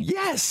angry?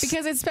 Yes.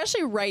 Because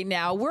especially right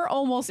now, we're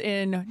almost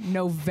in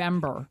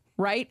November,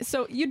 right?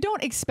 So you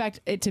don't expect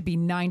it to be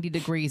 90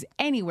 degrees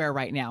anywhere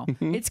right now.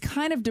 Mm-hmm. It's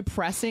kind of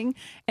depressing.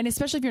 And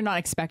especially if you're not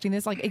expecting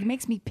this, like it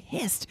makes me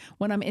pissed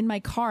when I'm in my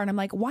car and I'm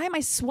like, why am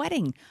I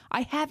sweating?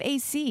 I have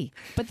AC.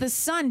 But the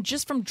sun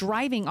just from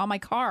driving on my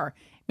car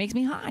makes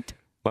me hot.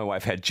 My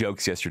wife had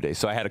jokes yesterday,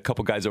 so I had a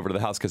couple guys over to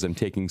the house because I'm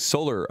taking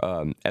solar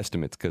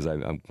estimates because I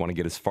want to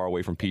get as far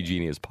away from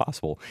PG&E as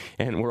possible.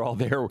 And we're all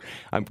there.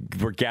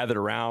 We're gathered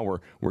around.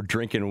 We're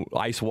drinking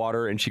ice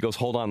water, and she goes,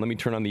 "Hold on, let me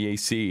turn on the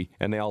AC."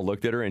 And they all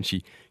looked at her, and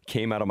she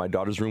came out of my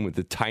daughter's room with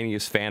the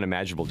tiniest fan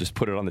imaginable, just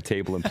put it on the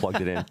table and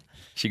plugged it in.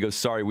 She goes,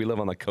 "Sorry, we live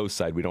on the coast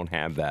side. We don't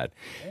have that."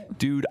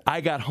 Dude,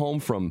 I got home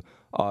from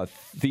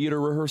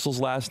theater rehearsals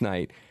last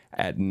night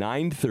at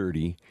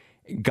 9:30,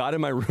 got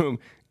in my room,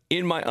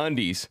 in my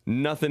undies,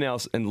 nothing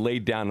else, and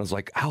laid down. I was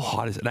like, how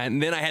hot is it?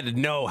 And then I had to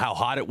know how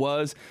hot it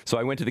was. So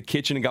I went to the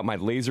kitchen and got my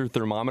laser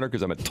thermometer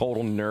because I'm a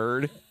total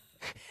nerd.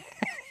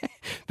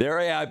 There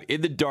I am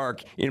in the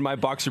dark, in my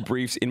boxer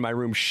briefs, in my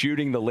room,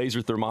 shooting the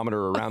laser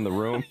thermometer around the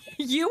room.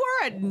 You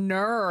are a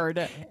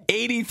nerd.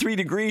 83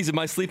 degrees in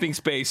my sleeping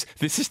space.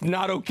 This is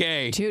not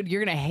okay. Dude,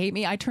 you're going to hate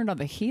me. I turned on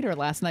the heater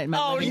last night in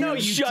my living room.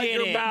 Shut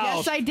your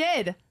mouth. Yes, I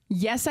did.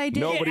 Yes, I did.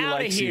 Nobody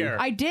likes you.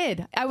 I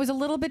did. I was a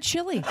little bit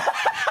chilly.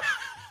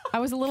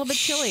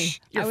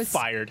 You're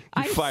fired.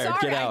 I'm fired. sorry.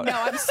 Get out. No,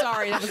 I'm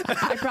sorry.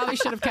 I probably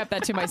should have kept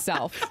that to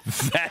myself.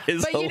 That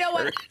is But you know what?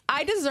 hilarious.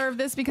 I deserve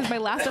this because my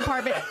last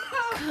apartment.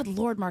 Good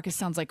Lord, Marcus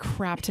sounds like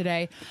crap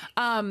today.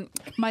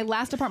 My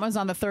last apartment was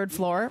on the 3rd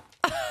floor.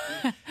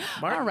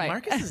 All right.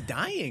 Marcus is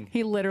dying.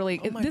 He literally,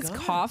 my this God.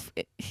 cough,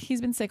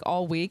 he's been sick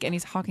all week and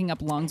he's hawking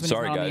up lungs when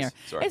Sorry, he's not on the guys.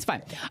 air. Sorry. It's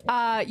fine.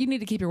 You need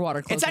to keep your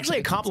water close. It's actually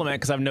a compliment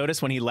because I've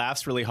noticed when he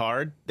laughs really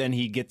hard, then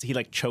he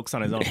like chokes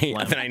on his own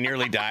phlegm. Then I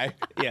nearly die.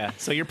 Yeah,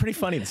 so you're pretty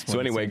funny this So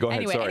morning. anyway, go ahead.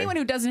 Anyway, Sorry. anyone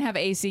who doesn't have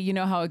AC, you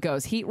know how it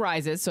goes. Heat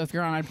rises, so if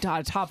you're on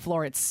a top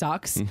floor, it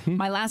sucks. Mm-hmm.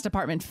 My last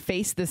apartment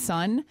faced the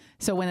sun,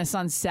 so when the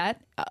sun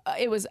set,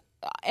 it was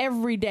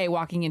every day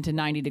walking into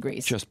 90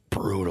 degrees. Just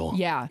brutal.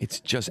 Yeah.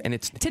 It's just, and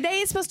it's Today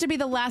is supposed to be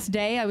the last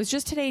day. I was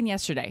just today and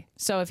yesterday.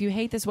 So if you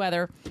hate this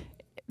weather,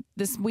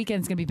 this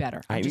weekend's going to be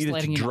better. I I'm just need it to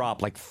letting you know.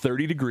 drop like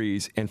 30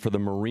 degrees and for the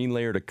marine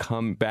layer to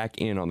come back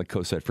in on the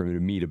coast side for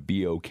me to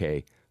be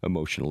okay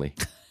emotionally.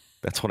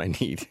 That's what I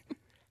need.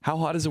 How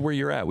hot is it where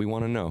you're at? We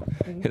want to know.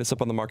 Hit us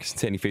up on the Marcus and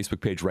Sandy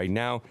Facebook page right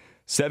now.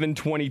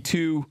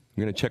 7:22. I'm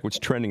going to check what's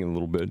trending in a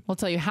little bit. We'll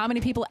tell you how many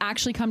people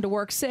actually come to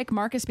work sick,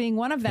 Marcus being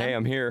one of them. Hey,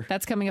 I'm here.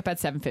 That's coming up at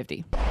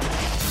 7:50.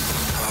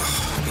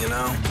 You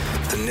know,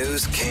 the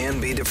news can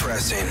be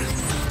depressing.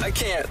 I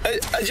can't.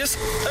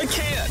 I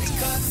can't.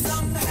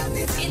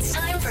 It's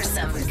time for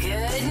some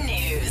good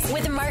news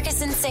with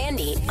Marcus and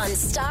Sandy on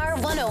Star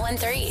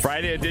 101.3.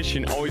 Friday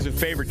edition, always a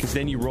favorite because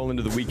then you roll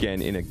into the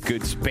weekend in a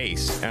good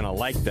space, and I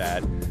like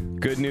that.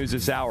 Good news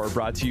this hour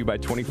brought to you by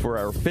 24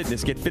 Hour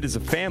Fitness. Get fit as a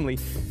family.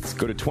 Let's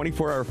go to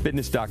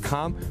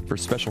 24hourfitness.com for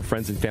special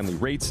friends and family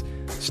rates.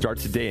 Start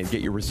today and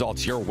get your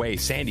results your way.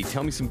 Sandy,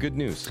 tell me some good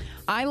news.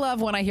 I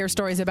love when I hear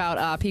stories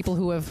about people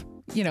who have,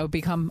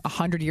 become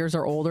 100 years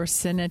or older,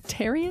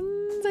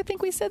 centenarians, I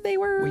think we said they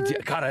were.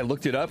 God, I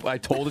looked it up. I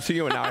told it to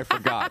you, and now I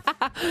forgot.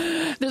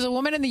 There's a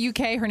woman in the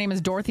UK. Her name is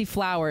Dorothy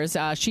Flowers.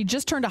 She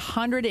just turned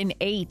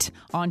 108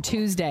 on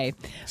Tuesday.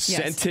 Yes.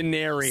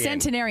 Centenarian.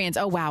 Centenarians.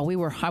 Oh, wow.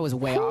 I was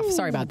way off.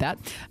 Sorry about that.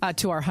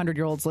 To our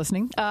 100-year-olds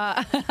listening.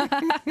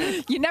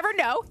 You never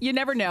know. You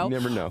never know.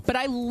 Never know. But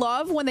I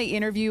love when they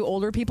interview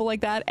older people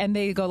like that, and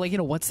they go like,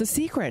 what's the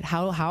secret?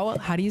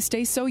 How do you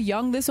stay so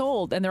young this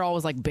old? And they're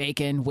always like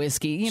bacon,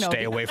 whiskey.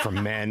 Stay away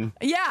from men.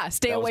 Yeah,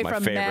 stay That was away my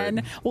from favorite.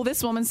 men. Well,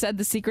 this woman said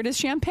the secret is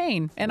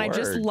champagne. And I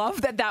just Word.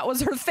 love that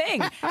was her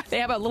thing. They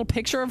have a little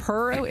picture of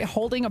her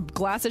holding a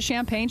glass of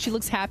champagne. She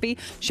looks happy.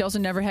 She also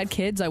never had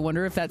kids. I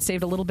wonder if that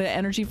saved a little bit of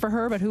energy for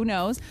her, but who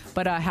knows.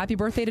 But happy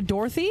birthday to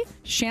Dorothy.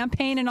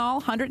 Champagne and all,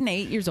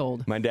 108 years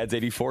old. My dad's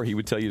 84. He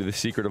would tell you the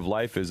secret of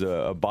life is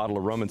a bottle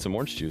of rum and some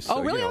orange juice. Oh,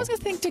 So, really? I was going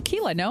to think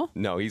tequila, no?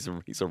 No, he's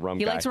a rum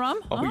He guy. likes rum?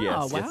 Oh,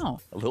 yes. Wow.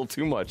 A little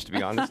too much, to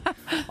be honest.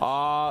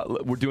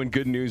 We're doing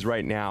good news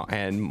right now,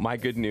 and my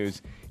good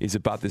news is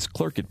about this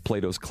clerk at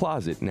Plato's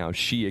Closet. Now,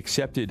 she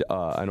accepted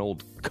an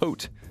old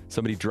coat.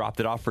 Somebody dropped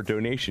it off for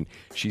donation.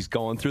 She's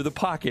going through the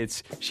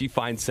pockets. She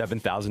finds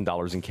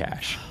 $7,000 in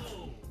cash.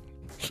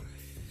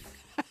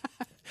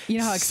 You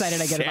know how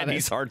excited I get about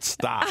Sandy's this. heart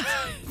stopped.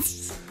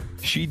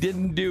 She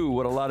didn't do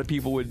what a lot of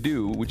people would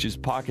do, which is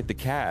pocket the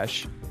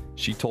cash.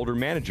 She told her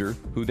manager,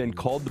 who then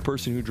called the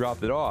person who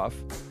dropped it off,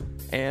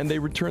 and they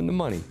returned the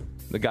money.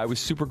 The guy was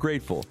super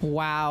grateful.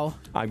 Wow.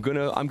 I'm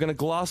gonna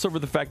gloss over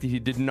the fact that he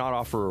did not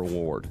offer a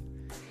reward.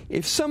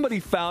 If somebody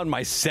found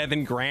my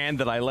 $7,000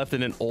 that I left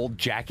in an old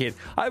jacket,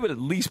 I would at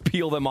least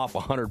peel them off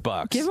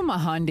 $100. Give him a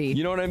hundy.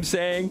 You know what I'm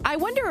saying? I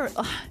wonder,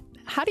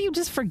 how do you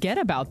just forget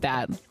about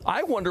that?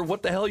 I wonder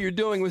what the hell you're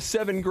doing with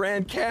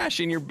 $7,000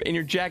 cash in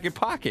your jacket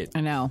pocket.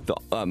 I know.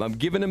 I'm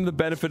giving him the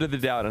benefit of the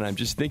doubt, and I'm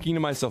just thinking to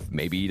myself,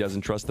 maybe he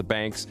doesn't trust the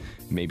banks.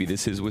 Maybe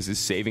this was his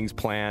savings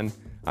plan.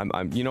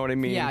 You know what I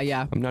mean?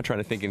 Yeah. I'm not trying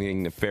to think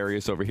anything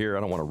nefarious over here.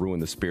 I don't want to ruin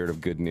the spirit of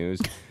good news.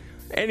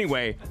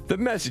 Anyway, the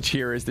message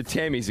here is that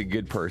Tammy's a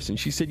good person.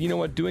 She said, you know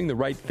what? Doing the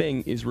right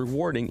thing is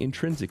rewarding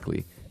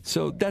intrinsically.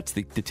 So that's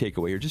the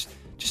takeaway here. Just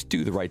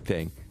do the right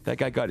thing. That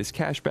guy got his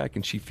cash back,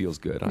 and she feels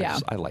good.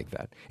 I like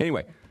that.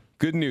 Anyway,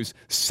 good news.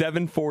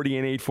 7:40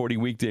 and 8:40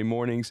 weekday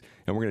mornings,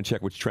 and we're going to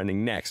check what's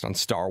trending next on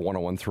Star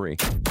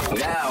 101.3.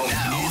 Now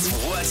it's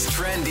What's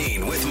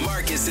Trending with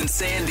Marcus and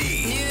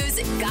Sandy. News,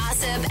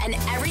 gossip, and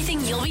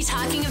everything you'll be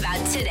talking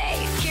about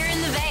today here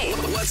in the Bay.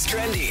 What's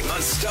Trending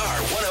on Star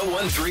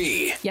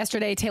 101.3.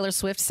 Yesterday, Taylor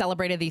Swift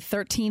celebrated the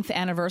 13th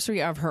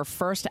anniversary of her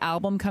first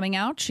album coming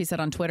out. She said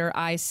on Twitter,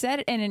 I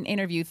said in an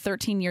interview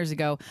 13 years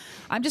ago,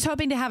 I'm just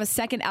hoping to have a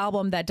second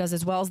album that does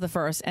as well as the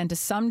first and to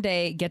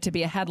someday get to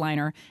be a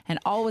headliner and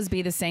always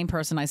be the same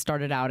person I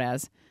started out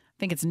as. I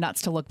think it's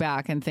nuts to look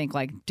back and think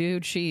like,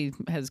 dude, she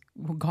has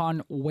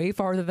gone way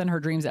farther than her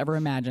dreams ever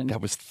imagined.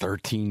 That was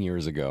 13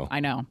 years ago.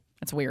 I know.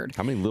 It's weird.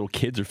 How many little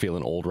kids are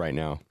feeling old right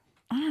now?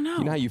 I don't know.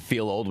 You know how you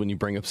feel old when you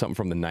bring up something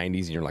from the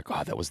 90s and you're like,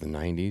 oh, that was the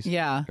 90s?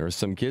 Yeah. There are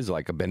some kids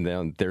like I've been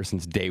down there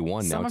since day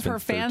one. Some now of her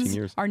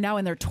fans are now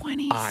in their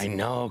 20s. I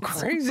know.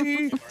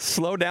 Crazy.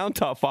 Slow down,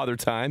 Top Father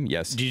time.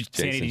 Yes.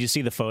 Sandy, did you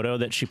see the photo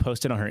that she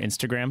posted on her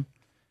Instagram?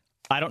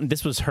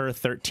 This was her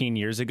 13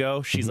 years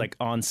ago. She's like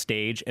on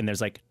stage and there's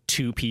like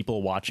 2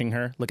 people watching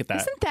her. Look at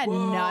that. Isn't that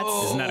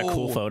nuts? Isn't that a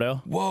cool photo?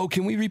 Whoa,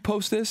 can we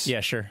repost this? Yeah,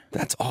 sure.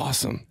 That's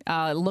awesome.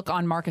 Look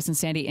on Marcus and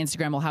Sandy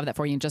Instagram. We'll have that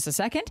for you in just a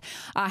second.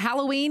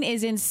 Halloween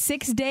is in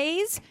 6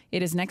 days.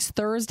 It is next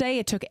Thursday.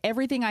 It took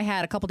everything I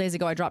had. A couple days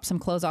ago, I dropped some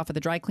clothes off at the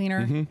dry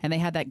cleaner, and they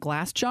had that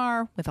glass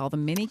jar with all the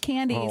mini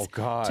candies. Oh,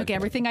 God. Took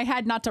everything I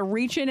had not to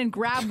reach in and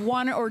grab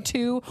 1 or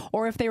 2,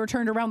 or if they were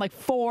turned around, like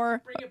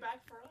 4. Bring it back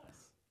for us.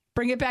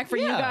 Bring it back for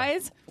you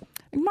guys.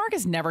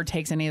 Marcus never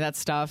takes any of that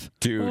stuff.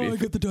 Dude, I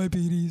got the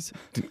diabetes.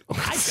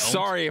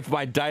 Sorry if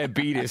my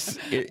diabetes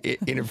it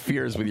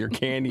interferes with your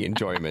candy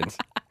enjoyment.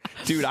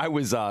 Dude, I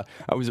was at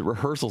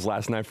rehearsals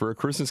last night for A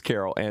Christmas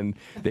Carol, and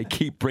they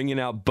keep bringing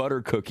out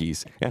butter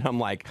cookies. And I'm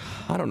like,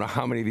 I don't know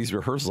how many of these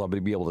rehearsals I'm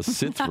going to be able to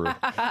sit through.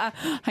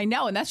 I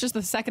know, and that's just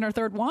the second or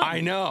third one.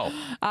 I know.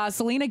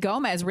 Selena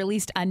Gomez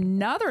released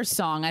another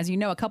song. As you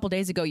know, a couple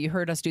days ago, you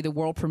heard us do the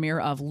world premiere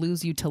of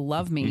Lose You to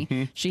Love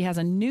Me. She has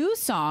a new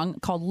song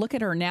called Look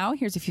at Her Now.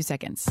 Here's a few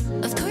seconds.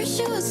 Of course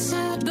she was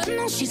sad, but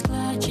now she's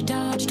glad she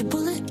dodged a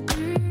bullet.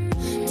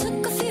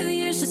 Took a few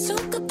years to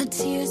soak up the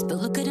tears, but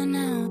look at her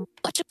now.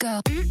 Watch her go.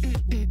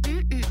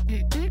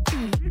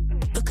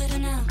 Look at her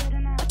now.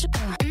 Watch her go.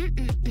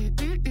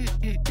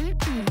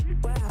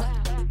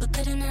 Look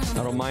at her now.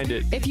 I don't mind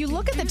it. If you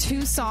look at the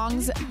two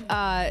songs,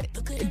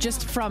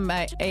 just from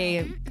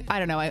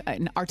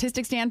an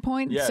artistic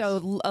standpoint, Yes. so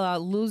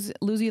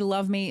Lose You to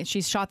Love Me,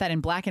 she's shot that in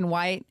black and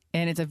white,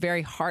 and it's a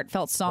very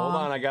heartfelt song.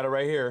 Hold on, I got it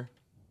right here.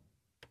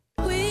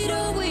 We'd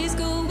always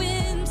go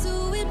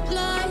into it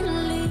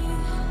blindly.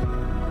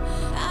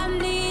 I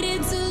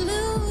needed to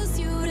lose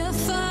you to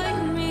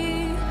find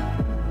me.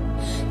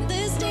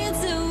 This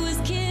dancer was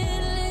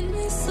killing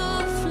me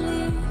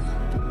softly.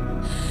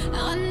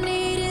 I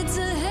needed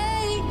to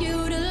hate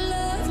you to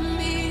love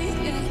me.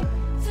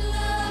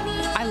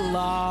 I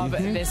love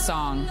this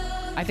song.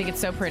 I think it's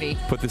so pretty.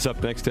 Put this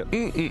up next to.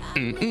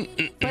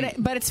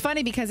 But it's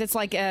funny because it's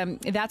like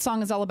that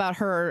song is all about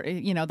her,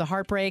 the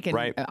heartbreak, and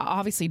Right.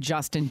 Obviously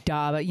Justin,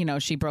 but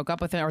she broke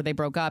up with her, or they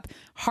broke up.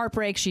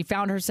 Heartbreak. She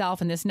found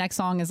herself, and this next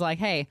song is like,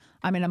 hey,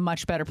 I'm in a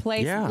much better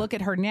place. Yeah. Look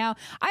at her now.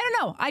 I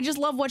don't know. I just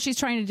love what she's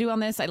trying to do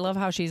on this. I love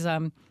how she's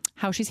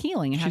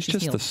healing and how She's she's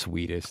just healed. the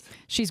sweetest.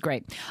 She's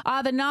great.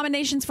 The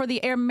nominations for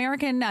the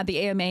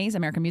AMAs,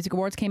 American Music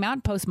Awards, came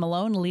out. Post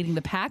Malone leading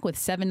the pack with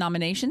 7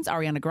 nominations.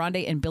 Ariana Grande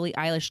and Billie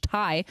Eilish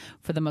tie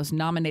for the most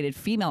nominated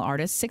female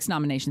artists, 6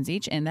 nominations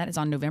each, and that is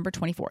on November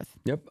 24th.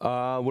 Yep.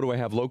 What do I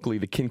have locally?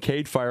 The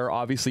Kincaid Fire,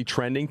 obviously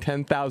trending.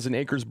 10,000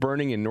 acres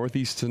burning in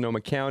northeast Sonoma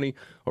County.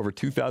 Over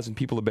 2,000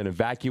 people have been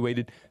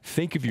evacuated.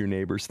 Think of your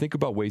neighbors. Think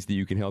about ways that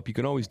you can help. You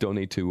can always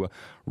donate to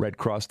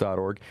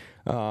redcross.org.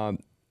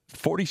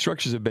 40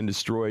 structures have been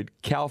destroyed.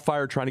 CAL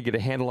FIRE trying to get a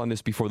handle on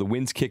this before the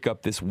winds kick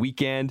up this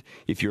weekend.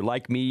 If you're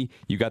like me,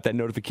 you got that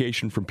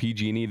notification from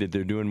PG&E that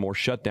they're doing more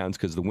shutdowns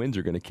because the winds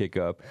are going to kick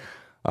up.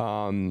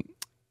 The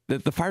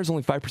fire's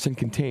only 5%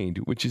 contained,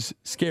 which is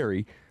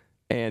scary.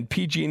 And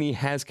PG&E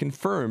has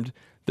confirmed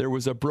there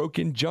was a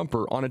broken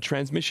jumper on a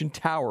transmission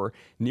tower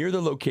near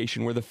the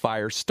location where the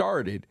fire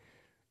started.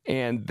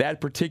 And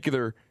that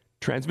particular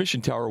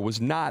transmission tower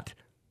was not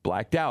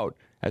blacked out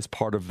as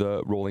part of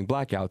the rolling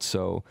blackout.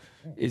 So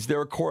Is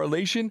there a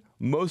correlation?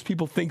 Most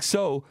people think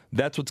so.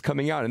 That's what's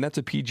coming out, and that's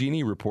a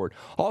PG&E report.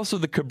 Also,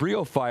 the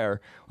Cabrillo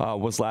fire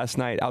was last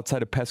night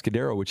outside of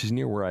Pescadero, which is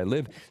near where I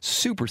live.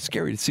 Super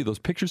scary to see those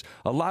pictures.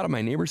 A lot of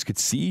my neighbors could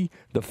see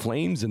the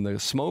flames and the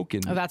smoke.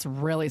 And Oh, that's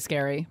really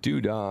scary.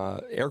 dude,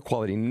 air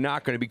quality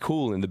not going to be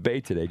cool in the Bay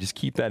today. Just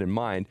keep that in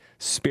mind.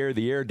 Spare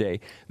the air day.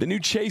 The new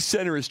Chase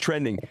Center is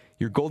trending.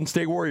 Your Golden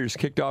State Warriors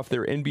kicked off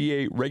their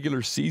NBA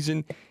regular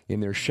season in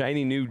their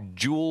shiny new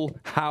jewel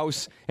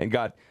house and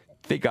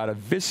they got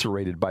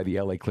eviscerated by the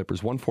LA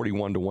Clippers,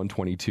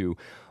 141-122.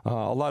 A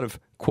lot of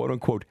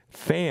quote-unquote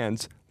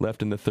fans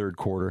left in the third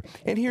quarter.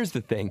 And here's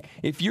the thing.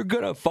 If you're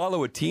going to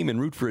follow a team and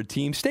root for a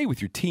team, stay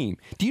with your team.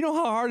 Do you know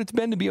how hard it's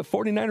been to be a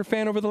 49er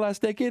fan over the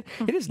last decade?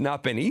 It has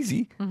not been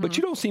easy, but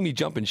you don't see me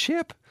jumping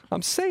ship.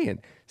 I'm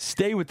saying,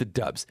 stay with the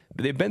Dubs.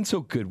 They've been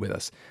so good with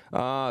us.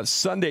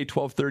 Sunday,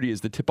 12:30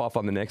 is the tip-off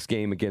on the next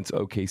game against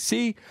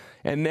OKC.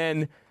 And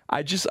then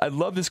I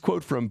love this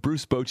quote from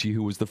Bruce Bochy,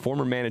 who was the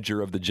former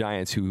manager of the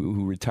Giants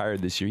who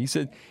retired this year. He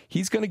said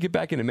he's going to get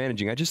back into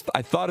managing.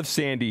 I thought of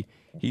Sandy.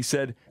 He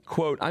said,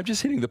 quote, I'm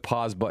just hitting the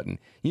pause button,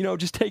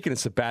 just taking a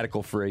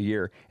sabbatical for a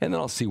year, and then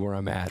I'll see where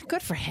I'm at.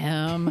 Good for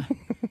him.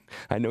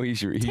 I know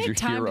he's your Take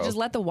time hero. to just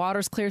let the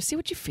waters clear. See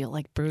what you feel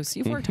like, Bruce.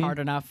 You've worked hard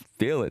enough.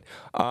 Feel it.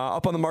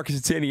 Up on the Marcus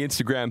and Sandy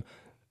Instagram,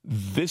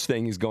 this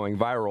thing is going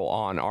viral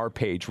on our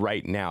page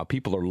right now.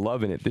 People are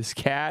loving it. This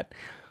cat,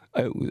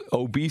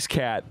 obese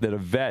cat that a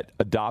vet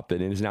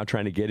adopted and is now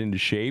trying to get into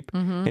shape.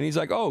 And he's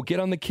like, oh, get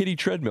on the kitty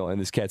treadmill.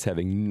 And this cat's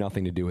having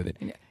nothing to do with it.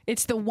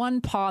 It's the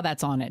one paw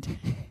that's on it.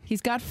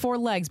 He's got 4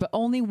 legs, but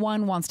only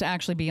one wants to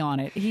actually be on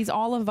it. He's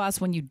all of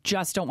us when you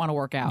just don't want to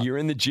work out. You're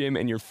in the gym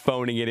and you're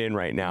phoning it in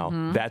right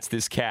now. That's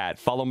this cat.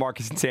 Follow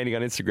Marcus and Sandy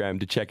on Instagram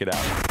to check it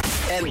out.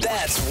 And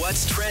that's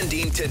what's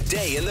trending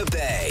today in the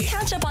Bay.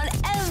 Catch up on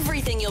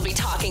everything you'll be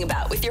talking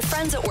about with your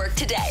friends at work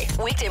today.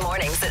 Weekday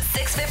mornings at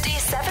 6:50,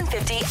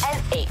 7:50,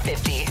 and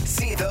 8:50.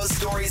 See those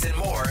stories and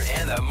more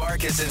in the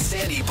Marcus and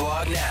Sandy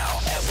blog now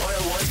at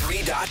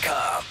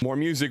 1013.com. More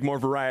music, more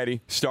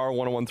variety. Star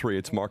 1013.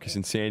 It's Marcus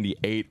and Sandy,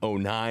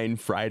 8:09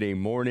 Friday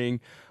morning.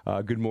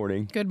 Good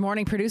morning. Good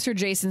morning. Producer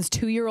Jason's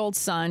 2-year-old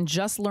son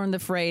just learned the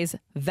phrase,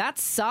 that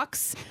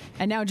sucks.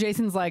 And now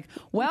Jason's like,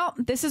 well,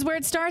 this is where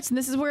it starts and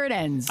this is where it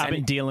ends. I've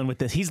been dealing with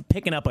this. He's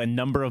picking up a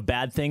number of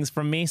bad things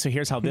from me. So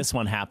here's how this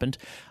one happened.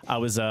 I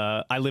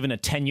live in a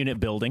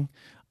 10-unit building.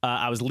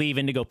 I was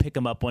leaving to go pick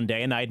him up one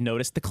day, and I had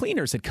noticed the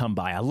cleaners had come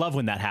by. I love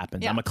when that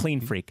happens. Yeah. I'm a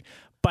clean freak.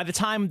 By the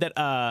time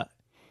that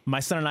my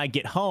son and I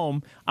get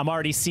home, I'm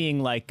already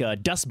seeing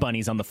dust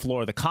bunnies on the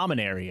floor of the common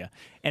area.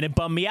 And it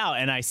bummed me out.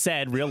 And I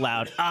said real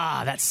loud,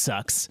 that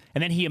sucks.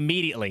 And then he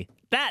immediately,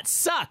 that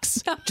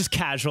sucks, just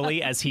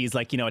casually as he's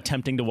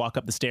attempting to walk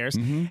up the stairs.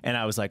 And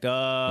I was like,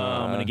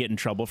 I'm going to get in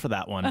trouble for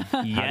that one.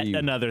 Yet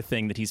another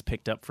thing that he's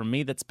picked up from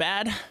me that's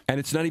bad. And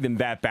it's not even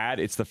that bad.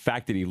 It's the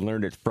fact that he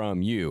learned it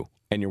from you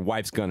and your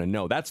wife's going to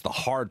know. That's the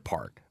hard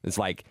part. It's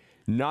like,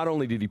 not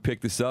only did he pick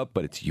this up,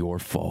 but it's your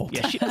fault.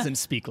 Yeah, she doesn't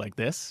speak like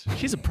this.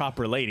 She's a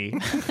proper lady.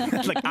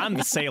 It's like, I'm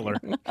the sailor.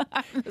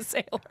 I'm the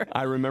sailor.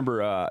 I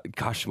remember,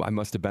 I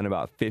must have been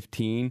about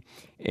 15,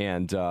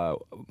 and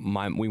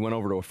we went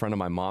over to a friend of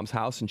my mom's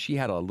house, and she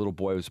had a little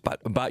boy who was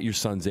about your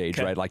son's age,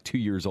 right, like 2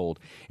 years old.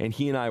 And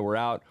he and I were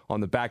out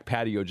on the back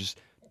patio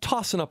just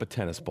tossing up a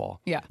tennis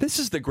ball. Yeah. This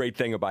is the great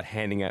thing about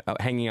hanging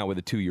out with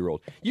a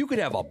 2-year-old. You could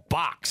have a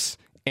box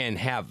and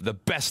have the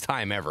best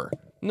time ever.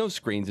 No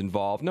screens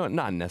involved. No,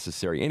 not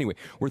necessary. Anyway,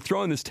 we're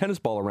throwing this tennis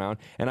ball around,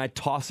 and I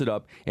toss it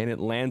up, and it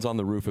lands on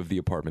the roof of the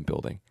apartment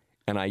building.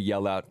 And I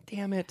yell out,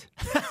 damn it.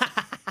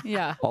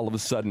 Yeah. All of a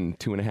sudden,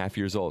 2.5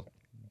 years old.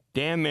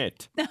 Damn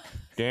it.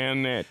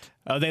 Damn it.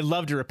 Oh, they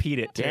love to repeat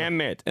it, too.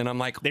 Damn it. And I'm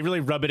like, they really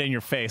rub it in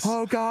your face.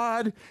 Oh,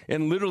 God.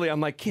 And literally,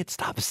 I'm like, kid,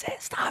 stop it.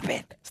 Stop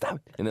it.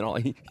 Stop it. And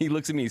then he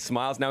looks at me, he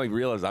smiles. Now he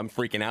realizes I'm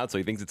freaking out, so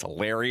he thinks it's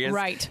hilarious.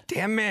 Right.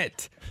 Damn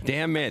it.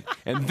 Damn it.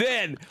 And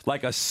then,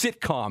 like a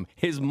sitcom,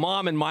 his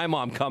mom and my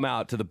mom come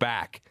out to the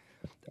back.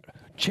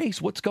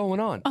 Chase, what's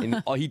going on?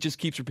 And he just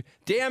keeps repeating,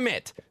 damn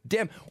it.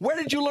 Damn. Where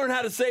did you learn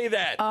how to say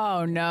that?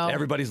 Oh, no.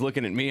 Everybody's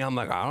looking at me. I'm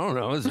like, I don't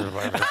know.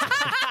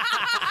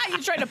 You're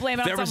trying to blame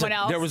it on someone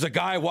else. There was a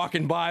guy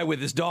walking by with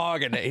his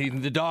dog,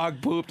 and the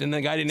dog pooped, and the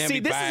guy didn't have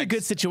any bags. See, this is a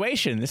good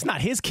situation. It's not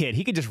his kid.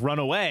 He could just run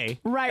away.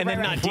 Right, and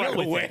then not deal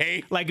with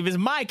it. Like, if it's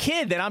my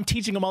kid, then I'm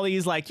teaching him all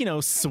these,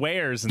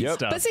 swears and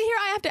stuff. But see, here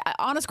I have to,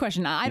 honest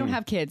question. I don't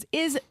have kids.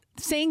 Is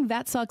saying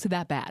that sucks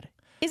that bad?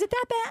 Is it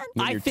that bad?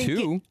 When you're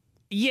two?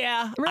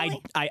 Yeah,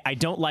 really? I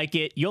don't like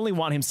it. You only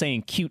want him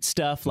saying cute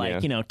stuff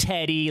like,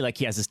 Teddy. Like,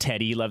 he has his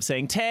Teddy. He loves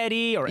saying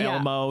Teddy or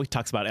Elmo. He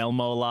talks about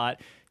Elmo a lot.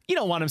 You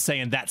don't want him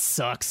saying that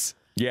sucks.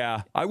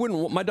 Yeah, I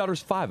wouldn't. My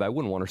daughter's 5. I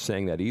wouldn't want her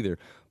saying that either.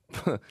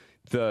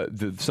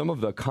 Some of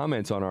the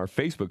comments on our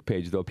Facebook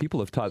page, though, people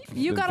have taught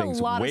you got a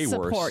lot of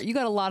support. Worse. You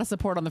got a lot of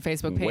support on the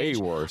Facebook page.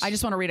 Way worse. I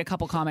just want to read a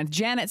couple comments.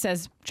 Janet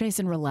says,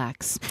 "Jason,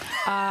 relax."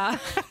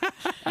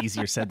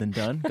 Easier said than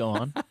done. Go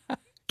on.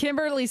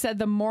 Kimberly said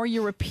the more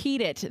you repeat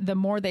it, the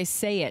more they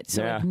say it.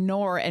 So Yeah.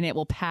 ignore and it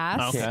will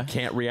pass.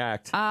 Can't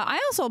react. I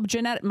also,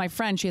 Jeanette, my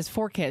friend, she has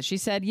 4 kids. She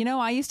said,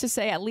 I used to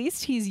say, at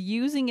least he's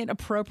using it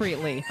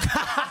appropriately.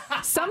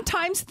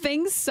 Sometimes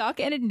things suck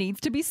and it needs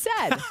to be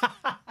said.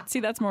 See,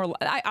 that's more,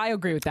 I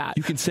agree with that.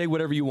 You can say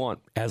whatever you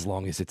want as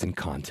long as it's in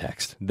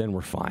context. Then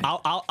we're fine.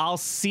 I'll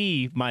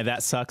see my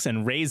that sucks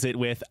and raise it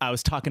with, I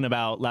was talking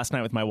about last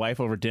night with my wife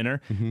over dinner,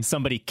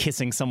 somebody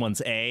kissing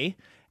someone's A.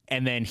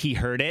 And then he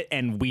heard it,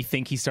 and we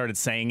think he started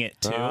saying it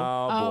too.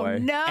 Oh, boy.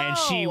 No.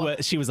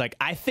 And she was like,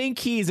 I think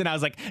he's, and I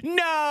was like,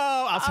 no.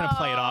 I was trying to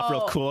play it off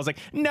real cool. I was like,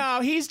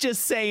 no, he's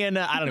just saying,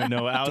 I don't even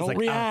know. I was Don't like,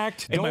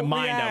 react. In my Don't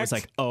mind, I react. was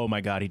like, oh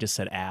my God, he just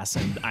said ass,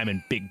 and I'm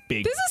in big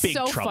This is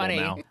so trouble funny.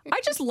 now.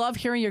 I just love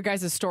hearing your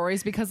guys'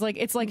 stories because,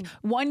 it's like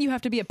one, you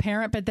have to be a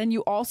parent, but then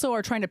you also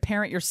are trying to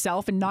parent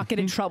yourself and not get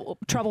in trouble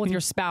with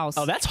your spouse.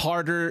 Oh, that's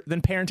harder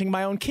than parenting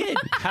my own kid,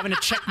 having to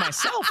check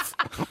myself.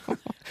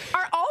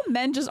 Are all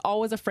men just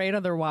always afraid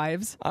of their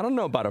wives? I don't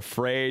know about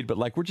afraid, but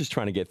we're just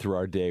trying to get through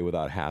our day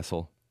without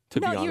hassle.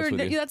 To be honest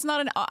with you, that's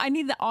not I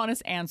need the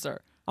honest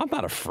answer. I'm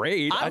not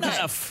afraid. I'm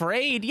not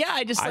afraid. Yeah,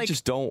 I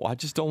just don't want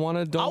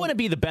to. I want to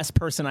be the best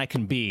person I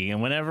can be,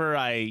 and whenever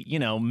I,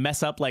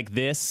 mess up like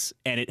this,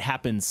 and it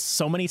happens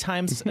so many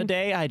times a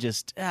day, I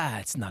just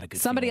it's not a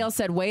good. Somebody feeling. else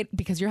said, "Wait,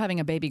 because you're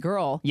having a baby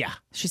girl." Yeah,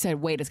 she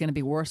said, "Wait, it's going to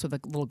be worse with a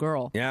little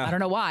girl." Yeah, I don't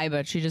know why,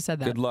 but she just said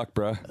that. Good luck,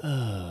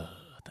 bruh.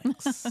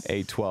 Thanks.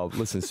 812.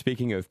 Listen,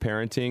 speaking of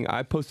parenting,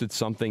 I posted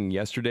something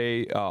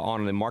yesterday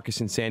on the Marcus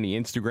and Sandy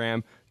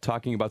Instagram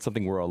talking about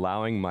something we're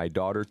allowing my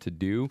daughter to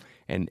do,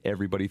 and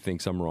everybody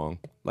thinks I'm wrong.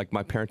 Like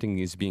my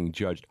parenting is being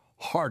judged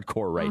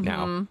hardcore right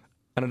now, and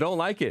I don't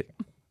like it.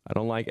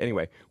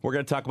 Anyway, we're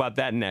going to talk about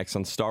that next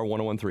on Star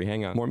 1013.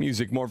 Hang on. More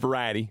music, more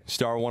variety.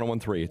 Star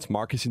 1013. It's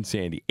Marcus and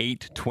Sandy,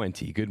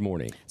 820. Good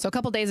morning. So a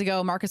couple days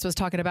ago, Marcus was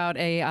talking about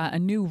a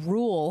new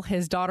rule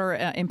his daughter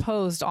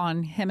imposed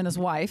on him and his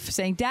wife,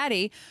 saying,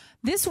 Daddy,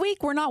 this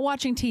week we're not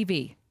watching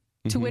TV.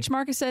 To which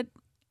Marcus said,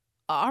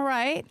 all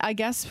right, I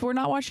guess we're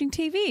not watching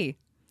TV.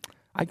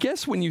 I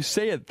guess when you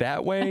say it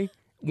that way,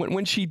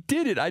 when she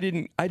did it, I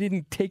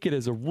didn't take it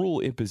as a rule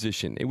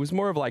imposition. It was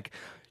more of like,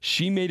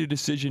 she made a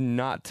decision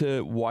not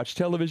to watch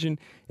television,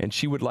 and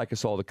she would like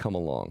us all to come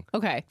along.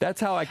 Okay.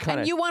 That's how I kind of...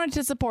 And you wanted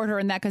to support her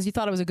in that because you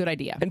thought it was a good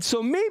idea. And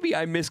so maybe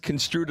I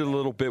misconstrued it a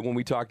little bit when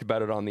we talked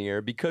about it on the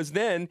air, because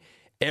then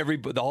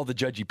all the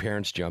judgy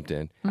parents jumped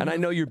in. And I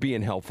know you're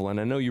being helpful, and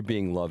I know you're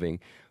being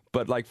loving.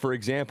 But like, for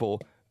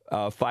example,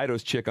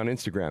 Fido's chick on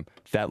Instagram,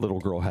 that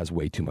little girl has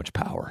way too much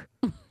power.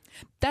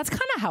 That's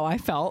kind of how I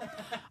felt.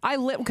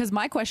 Because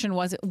my question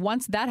was,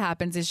 once that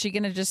happens, is she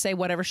going to just say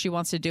whatever she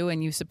wants to do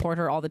and you support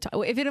her all the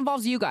time? If it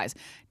involves you guys,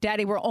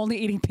 Daddy, we're only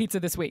eating pizza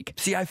this week.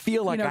 See, I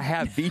feel like I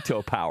have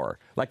veto power.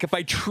 Like if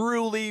I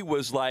truly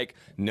was like,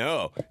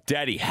 no,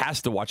 Daddy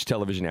has to watch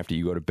television after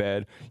you go to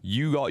bed.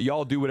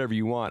 Y'all do whatever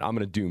you want. I'm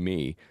going to do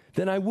me.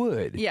 Then I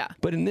would. Yeah.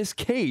 But in this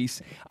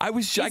case,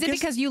 Is it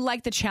because you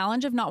like the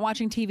challenge of not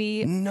watching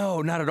TV?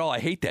 No, not at all. I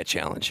hate that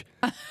challenge.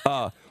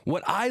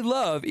 What I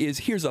love is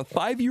here's a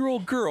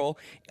 5-year-old girl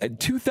in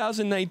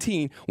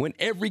 2019 when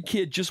every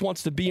kid just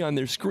wants to be on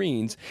their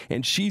screens,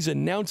 and she's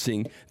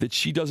announcing that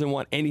she doesn't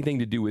want anything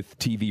to do with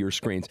TV or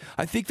screens.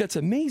 I think that's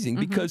amazing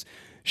because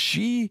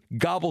she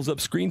gobbles up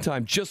screen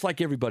time just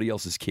like everybody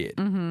else's kid.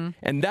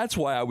 And that's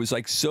why I was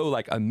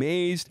so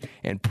amazed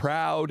and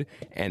proud,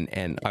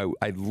 and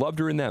I loved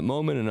her in that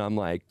moment, and I'm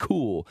like,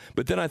 cool.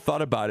 But then I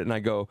thought about it and I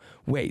go,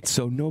 wait,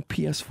 so no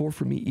PS4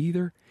 for me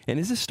either? And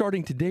is this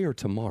starting today or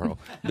tomorrow?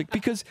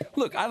 Because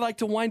look, I like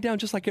to wind down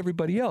just like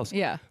everybody else.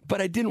 Yeah.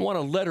 But I didn't want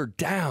to let her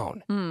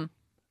down.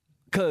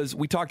 Because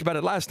we talked about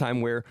it last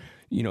time where,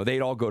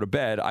 they'd all go to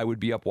bed. I would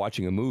be up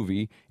watching a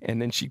movie,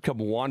 and then she'd come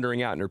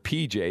wandering out in her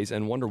PJs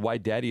and wonder why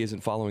Daddy isn't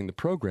following the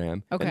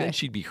program. Okay. And then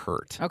she'd be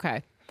hurt.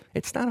 Okay.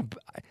 It's not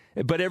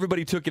but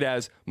everybody took it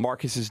as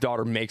Marcus's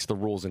daughter makes the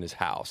rules in his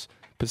house.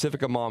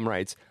 Pacifica Mom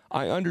writes,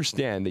 I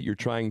understand that you're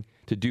trying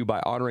to do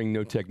by honoring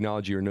no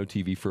technology or no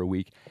TV for a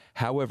week.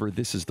 However,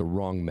 this is the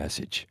wrong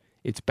message.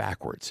 It's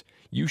backwards.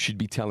 You should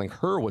be telling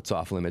her what's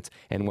off limits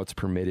and what's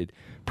permitted.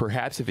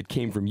 Perhaps if it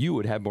came from you, it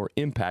would have more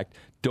impact.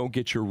 Don't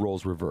get your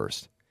roles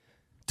reversed.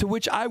 To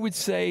which I would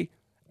say,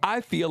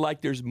 I feel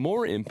like there's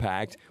more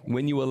impact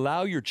when you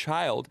allow your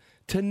child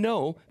to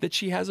know that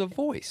she has a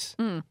voice.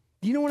 Do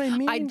you know what I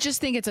mean? I just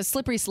think it's a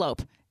slippery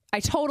slope. I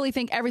totally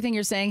think everything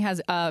you're saying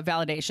has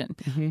validation.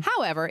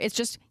 However, it's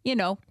just,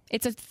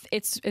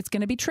 it's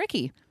going to be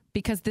tricky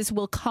because this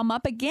will come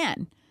up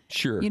again.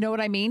 Sure. You know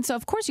what I mean? So,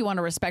 of course, you want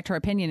to respect her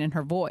opinion and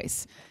her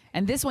voice.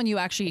 And this one, you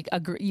actually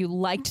you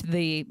liked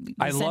the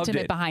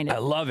sentiment behind it. I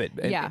love it.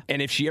 Yeah.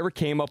 And if she ever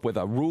came up with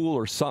a rule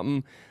or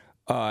something,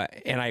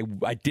 and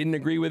I didn't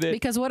agree with it.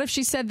 Because what if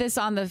she said this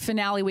on the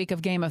finale week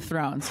of Game of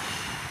Thrones?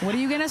 What are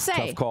you going to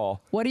say? Tough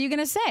call. What are you going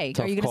to say?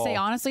 Tough are you going to say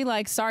call. honestly,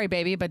 sorry,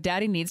 baby, but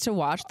Daddy needs to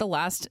watch the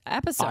last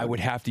episode? I would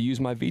have to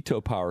use my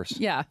veto powers.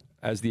 Yeah.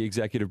 As the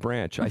executive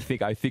branch. I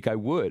think I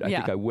would. I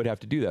think I would have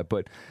to do that.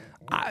 But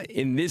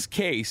in this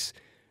case,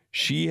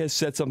 she has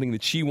said something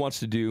that she wants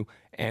to do,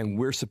 and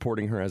we're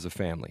supporting her as a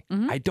family.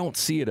 Mm-hmm. I don't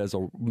see it as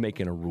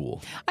making a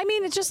rule. I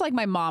mean, it's just like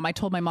my mom. I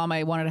told my mom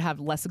I wanted to have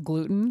less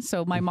gluten.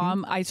 So my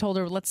mom, I told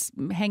her, let's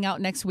hang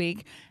out next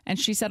week. And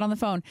she said on the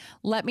phone,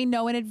 let me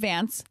know in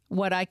advance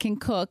what I can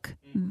cook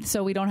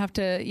so we don't have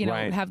to,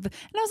 have the...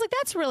 And I was like,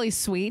 that's really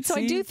sweet. So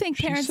I do think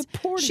parents...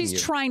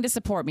 She's trying to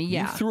support me,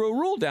 yeah. You threw a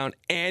rule down,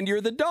 and you're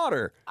the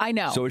daughter. I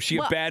know. So is she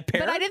a bad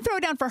parent? But I didn't throw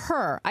it down for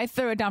her. I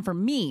threw it down for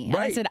me. And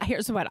I said,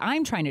 here's what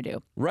I'm trying to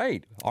do.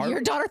 Right.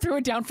 Your daughter threw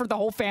it down for the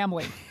whole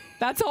family.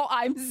 That's all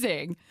I'm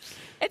saying.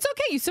 It's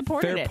okay. You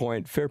supported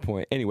it. Fair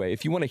point. Anyway,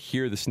 if you want to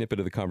hear the snippet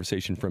of the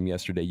conversation from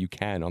yesterday, you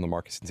can on the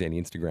Marcus and Sandy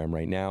Instagram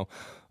right now.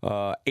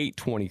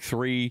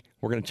 8:23.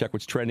 We're going to check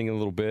what's trending in a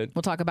little bit.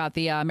 We'll talk about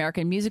the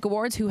American Music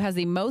Awards. Who has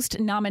the most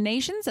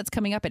nominations? That's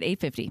coming up at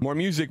 8:50. More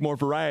music, more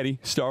variety.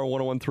 Star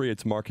 101.3.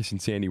 It's Marcus and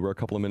Sandy. We're a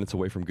couple of minutes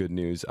away from good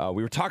news.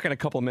 We were talking a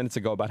couple of minutes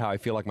ago about how I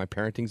feel like my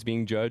parenting's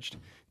being judged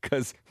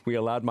because we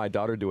allowed my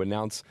daughter to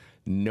announce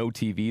no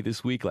TV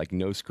this week, like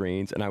no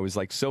screens. And I was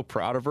like so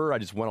proud of her. I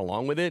just went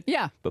along with it.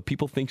 Yeah. But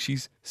people think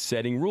she's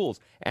setting rules.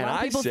 And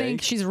people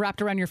think she's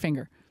wrapped around your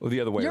finger. Well, the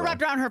other way You're around.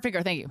 wrapped around her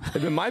finger. Thank you.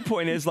 And then my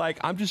point is, like,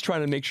 I'm just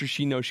trying to make sure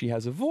she knows she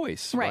has a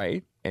voice,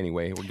 right?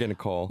 Anyway, we're getting a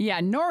call.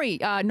 Yeah,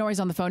 Nori's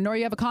on the phone. Nori,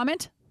 you have a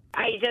comment?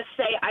 I just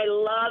say I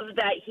love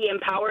that he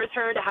empowers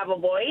her to have a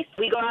voice.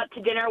 We go out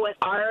to dinner with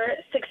our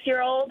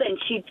 6-year-old, and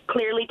she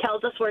clearly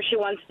tells us where she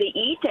wants to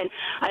eat, and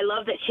I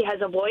love that she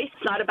has a voice.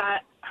 It's not about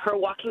her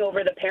walking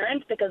over the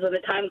parents because when the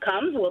time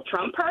comes, we'll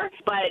trump her,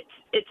 but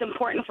it's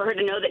important for her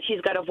to know that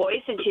she's got a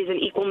voice and she's an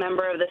equal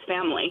member of this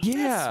family.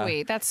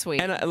 Yeah. That's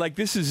sweet. And like,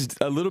 this is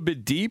a little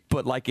bit deep,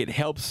 but like it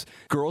helps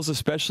girls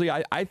especially,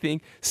 I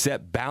think,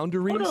 set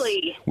boundaries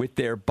with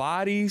their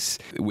bodies,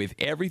 with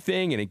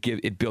everything, and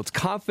it builds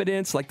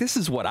confidence. Like, this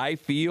is what I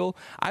feel.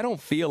 I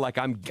don't feel like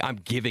I'm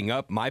giving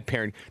up my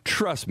parent.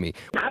 Trust me.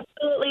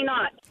 Absolutely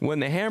not. When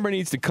the hammer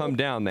needs to come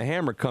down, the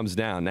hammer comes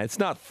down. That's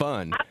not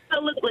fun.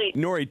 Absolutely.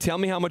 Nori, tell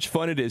me how much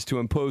fun it is to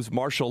impose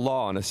martial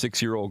law on a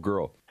 6-year-old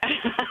girl.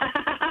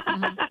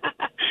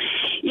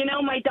 You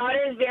know, my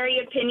daughter is very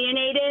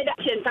opinionated.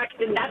 In fact,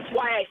 that's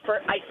why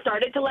I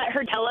started to let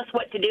her tell us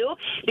what to do,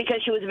 because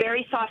she was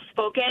very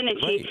soft-spoken and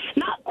she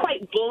not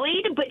quite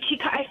bullied, but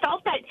I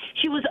felt that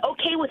she was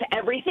okay with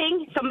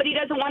everything. Somebody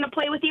doesn't want to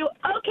play with you,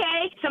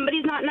 okay.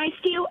 Somebody's not nice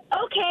to you,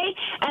 okay.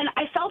 And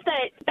I felt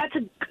that that's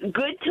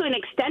good to an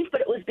extent,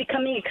 but it was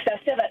becoming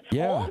excessive at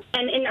school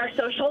and in our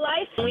social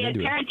life. We had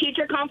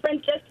parent-teacher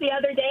conference just the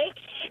other day,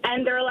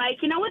 and they're like,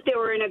 you know what? They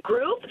were in a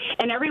group,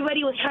 and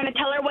everybody was trying to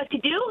tell her what to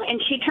do,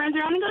 and she turns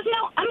around and goes,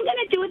 no, I'm going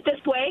to do it this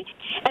way.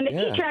 And the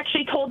teacher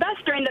actually told us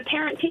during the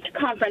parent-teacher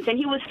conference, and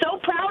he was so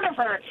proud of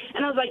her.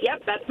 And I was like,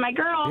 yep, that's my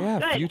girl. Yeah,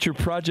 Good. future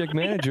project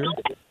manager.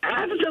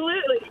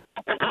 Absolutely.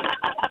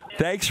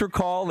 Thanks for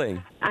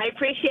calling. I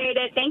appreciate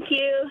it. Thank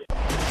you.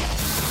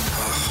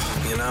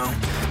 You know,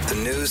 the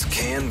news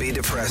can be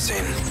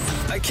depressing.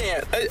 I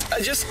can't. I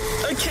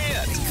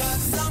can't.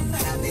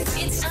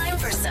 It's time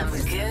for some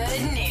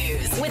good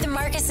news with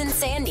Marcus and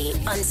Sandy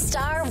on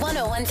Star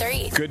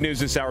 101.3. Good news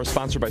this hour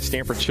sponsored by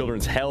Stanford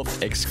Children's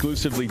Health,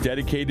 exclusively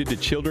dedicated to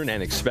children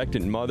and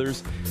expectant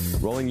mothers,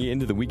 rolling you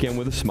into the weekend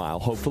with a smile,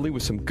 hopefully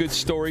with some good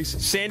stories.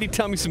 Sandy,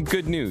 tell me some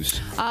good news.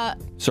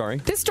 Sorry?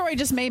 This story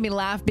just made me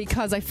laugh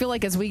because I feel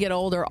like as we get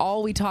older,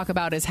 all we talk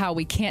about is how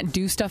we can't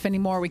do stuff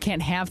anymore. We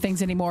can't have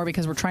things anymore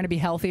because we're trying to be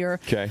healthier.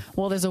 Okay.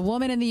 Well, there's a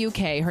woman in the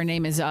UK. Her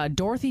name is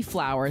Dorothy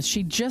Flowers.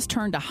 She just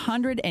turned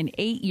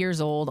 108 years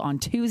old on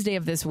Tuesday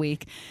of this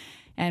week.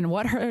 And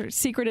what her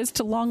secret is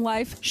to long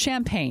life?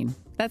 Champagne.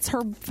 That's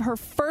her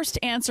first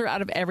answer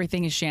out of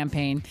everything is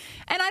champagne.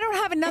 And I don't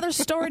have another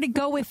story to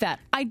go with that.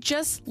 I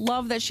just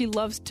love that she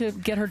loves to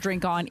get her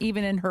drink on,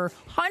 even in her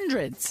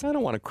hundreds. I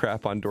don't want to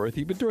crap on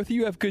Dorothy, but Dorothy,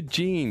 you have good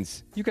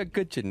genes. You got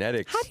good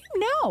genetics. How do you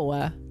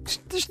know?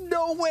 There's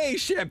no way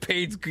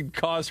champagne could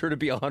cause her to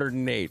be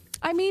 108.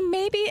 I mean,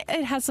 maybe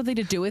it has something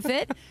to do with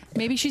it.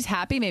 Maybe she's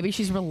happy. Maybe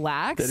she's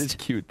relaxed. That is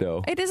cute,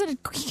 though. It is a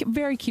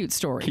very cute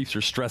story. Keeps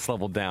her stress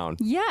level down.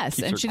 Yes,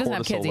 Keeps and her she doesn't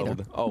have kids cortisol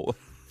either. level Oh.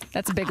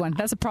 That's a big one.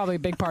 That's probably a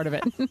big part of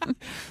it.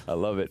 I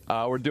love it.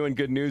 We're doing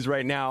good news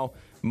right now.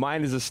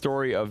 Mine is a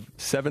story of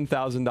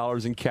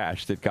 $7,000 in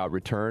cash that got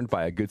returned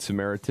by a Good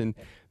Samaritan.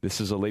 This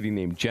is a lady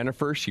named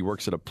Jennifer. She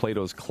works at a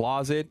Plato's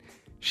Closet.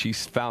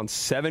 She's found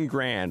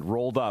 $7,000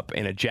 rolled up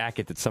in a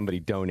jacket that somebody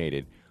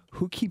donated.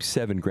 Who keeps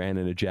 $7,000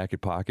 in a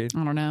jacket pocket?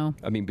 I don't know.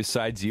 I mean,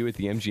 besides you at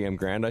the MGM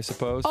Grand, I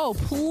suppose. Oh,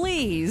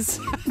 please.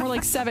 More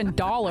like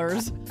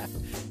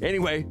 $7.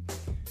 Anyway,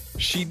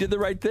 she did the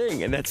right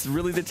thing, and that's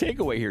really the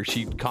takeaway here.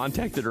 She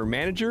contacted her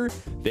manager.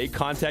 They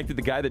contacted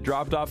the guy that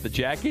dropped off the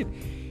jacket.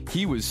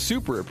 He was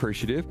super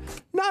appreciative.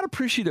 Not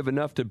appreciative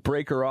enough to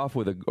break her off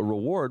with a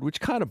reward,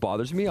 which kind of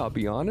bothers me, I'll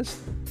be honest.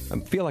 I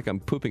feel like I'm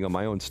pooping on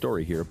my own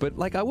story here, but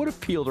like I would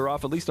have peeled her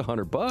off at least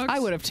 $100. I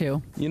would have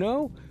too. You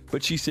know?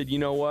 But she said, you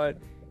know what?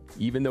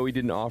 Even though he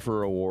didn't offer a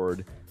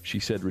reward, she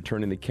said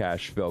returning the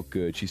cash felt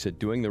good. She said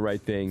doing the right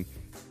thing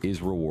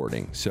is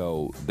rewarding.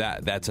 So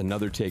that's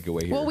another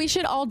takeaway here. Well, we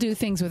should all do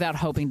things without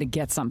hoping to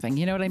get something.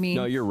 You know what I mean?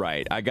 No, you're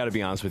right. I got to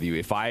be honest with you.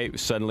 If I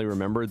suddenly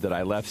remembered that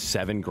I left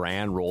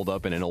 $7,000 rolled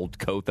up in an old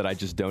coat that I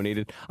just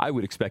donated, I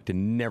would expect to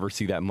never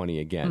see that money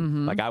again.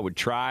 Mm-hmm. Like, I would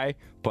try,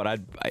 but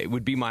it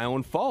would be my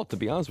own fault, to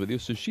be honest with you.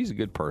 So she's a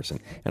good person,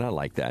 and I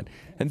like that.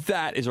 And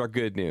that is our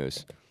good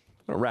news. I'm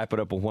going to wrap it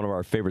up with one of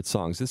our favorite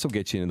songs. This will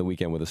get you into the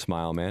weekend with a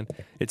smile, man.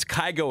 It's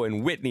Kygo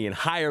and Whitney and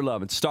Higher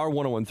Love at Star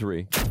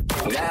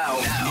 101.3. Now,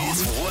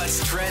 it's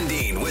What's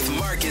Trending with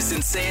Marcus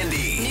and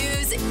Sandy.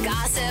 News,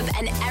 gossip,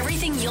 and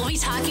everything you'll be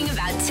talking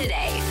about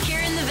today here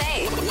in the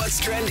Bay. What's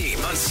Trending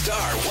on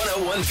Star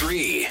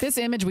 101.3. This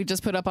image we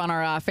just put up on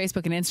our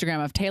Facebook and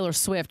Instagram of Taylor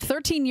Swift.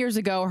 13 years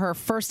ago, her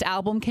first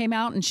album came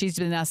out, and she's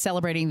been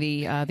celebrating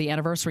the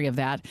anniversary of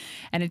that.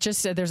 And it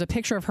just there's a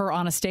picture of her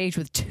on a stage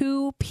with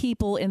 2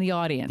 people in the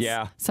audience.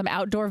 Yeah. Some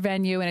outdoor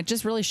venue, and it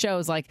just really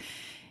shows like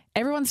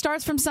everyone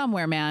starts from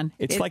somewhere, man.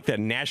 It's like the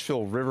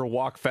Nashville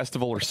Riverwalk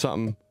Festival or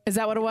something. Is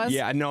that what it was?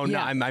 Yeah, no,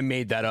 I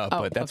made that up,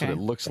 but that's okay. what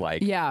it looks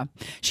like. Yeah.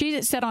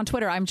 She said on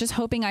Twitter, I'm just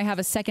hoping I have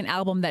a second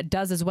album that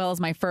does as well as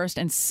my first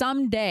and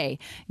someday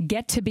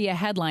get to be a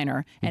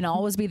headliner and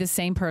always be the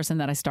same person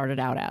that I started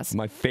out as.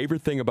 My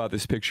favorite thing about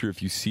this picture,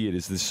 if you see it,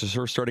 is this is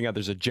her starting out.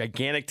 There's a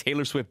gigantic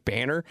Taylor Swift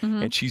banner,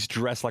 and she's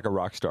dressed like a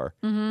rock star.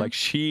 Like,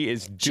 she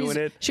is doing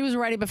it. She was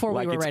ready before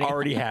we were ready. Like, it's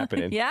already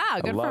happening. Yeah,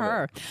 good for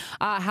her.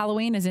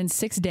 Halloween is in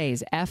 6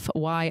 days,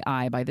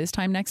 FYI. By this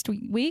time next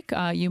week,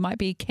 you might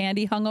be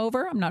candy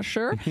hungover. I'm not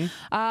sure.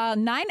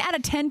 9 out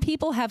of 10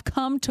 people have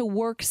come to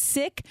work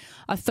sick.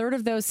 A third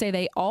of those say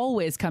they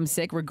always come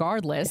sick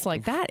regardless.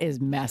 Like, that is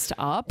messed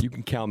up. You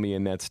can count me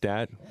in that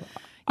stat.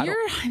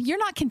 You're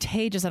not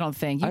contagious, I don't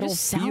think. You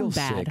just sound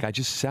bad. Sick. I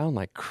just sound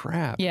like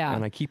crap. Yeah.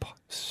 And I keep,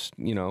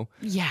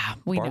 Yeah,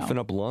 we barfing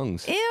know. up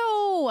lungs.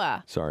 Ew.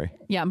 Sorry.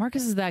 Yeah,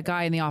 Marcus is that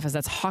guy in the office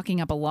that's hawking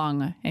up a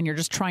lung, and you're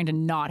just trying to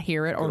not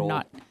hear it or Good old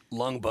not.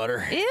 lung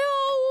butter. Ew.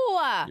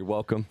 You're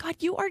welcome. God,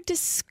 you are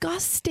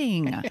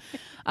disgusting.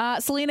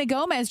 Selena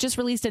Gomez just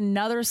released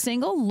another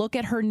single, Look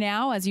at Her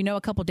Now. As you know,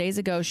 a couple days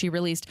ago, she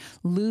released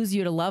Lose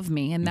You to Love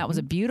Me. And that was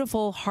a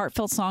beautiful,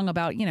 heartfelt song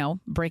about,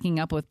 breaking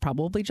up with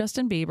probably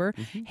Justin Bieber,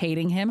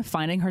 hating him,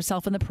 finding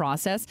herself in the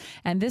process.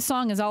 And this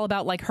song is all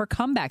about like her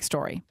comeback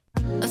story.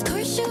 Of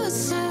course she was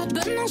sad,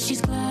 but now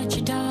she's glad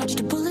she dodged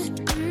a bullet.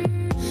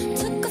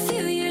 Took a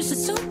few years to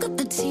soak up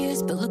the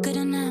tears, but look at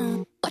her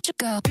now. Watch her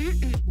go.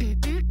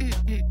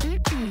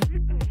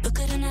 Look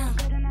at her now.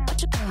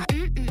 Watch her go.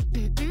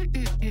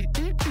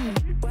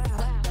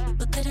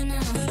 Look at her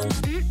now.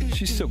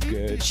 She's so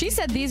good. She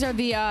said these are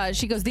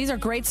these are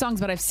great songs,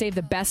 but I've saved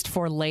the best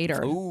for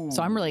later. Ooh.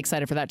 So I'm really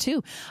excited for that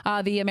too.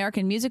 The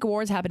American Music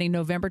Awards happening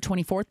November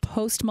 24th.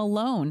 Post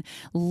Malone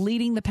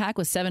leading the pack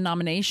with 7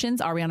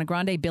 nominations. Ariana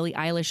Grande, Billie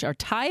Eilish are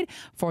tied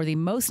for the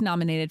most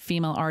nominated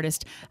female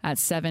artist at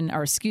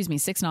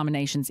 6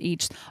 nominations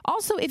each.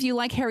 Also, if you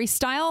like Harry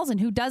Styles, and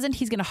who doesn't,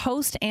 he's going to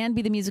host and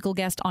be the musical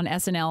guest on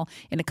SNL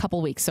in a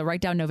couple weeks. So write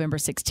down November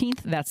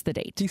 16th. That's the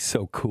date. He's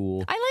so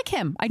cool. I like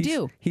him. I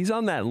do. He's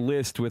on that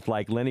list with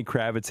like Lenny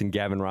Kravitz and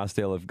Gavin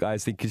Rossdale of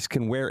guys that just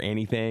can wear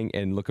anything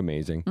and look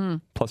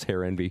amazing. Plus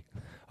hair envy.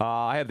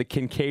 I have the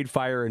Kincaid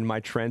fire in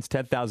my trends.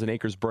 10,000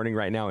 acres burning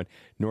right now in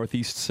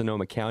northeast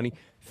Sonoma County.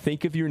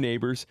 Think of your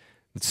neighbors.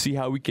 Let's see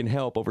how we can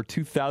help. Over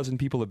 2,000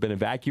 people have been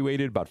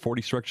evacuated. About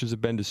 40 structures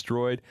have been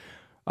destroyed.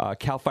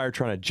 CAL FIRE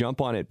trying to jump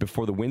on it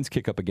before the winds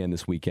kick up again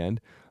this weekend.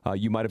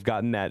 You might have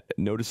gotten that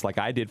notice like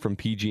I did from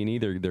PG&E.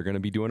 They're going to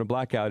be doing a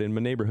blackout in my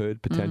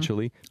neighborhood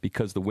potentially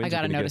because the winds. I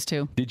got a notice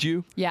too. Did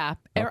you? Yeah.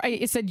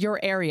 It said your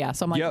area.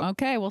 So I'm like,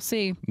 okay, we'll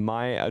see.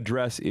 My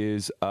address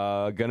is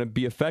going to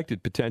be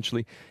affected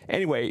potentially.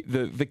 Anyway,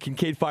 the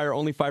Kincaid fire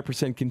only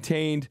 5%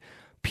 contained.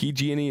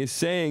 PG&E is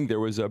saying there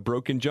was a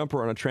broken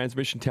jumper on a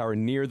transmission tower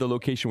near the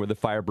location where the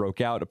fire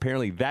broke out.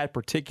 Apparently, that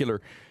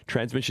particular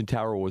transmission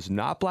tower was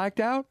not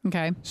blacked out.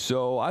 Okay.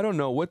 So I don't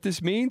know what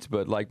this means,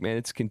 but man,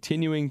 it's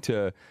continuing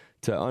to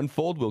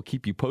unfold. We'll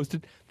keep you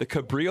posted. The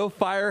Cabrillo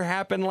fire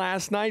happened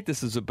last night.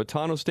 This is a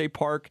Botano State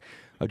Park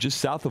just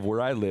south of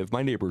where I live.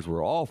 My neighbors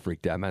were all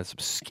freaked out. Man, some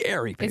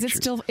scary pictures.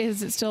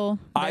 Is it still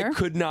there? I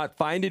could not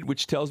find it,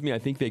 which tells me I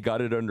think they got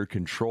it under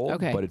control.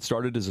 Okay. But it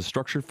started as a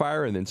structure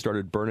fire and then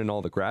started burning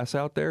all the grass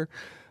out there.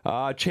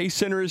 Chase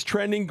Center is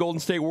trending. Golden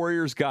State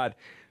Warriors got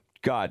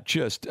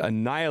just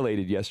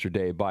annihilated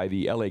yesterday by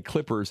the LA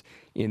Clippers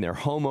in their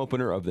home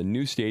opener of the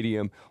new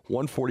stadium,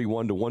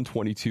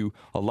 141-122.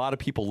 A lot of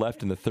people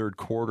left in the third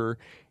quarter.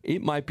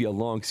 It might be a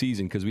long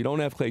season because we don't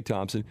have Klay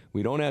Thompson.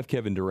 We don't have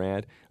Kevin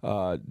Durant.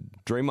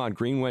 Draymond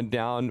Green went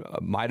down,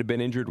 might have been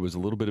injured, was a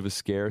little bit of a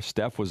scare.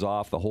 Steph was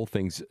off. The whole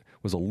thing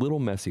was a little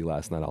messy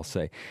last night, I'll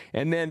say.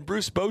 And then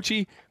Bruce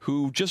Bochy,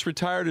 who just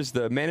retired as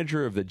the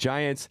manager of the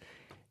Giants,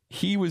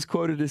 he was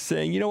quoted as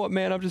saying, you know what,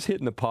 man, I'm just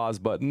hitting the pause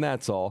button,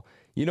 that's all.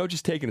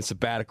 Just taking a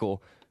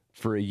sabbatical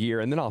for a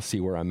year, and then I'll see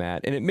where I'm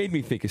at. And it made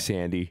me think of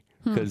Sandy,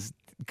 because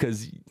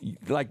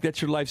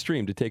that's your live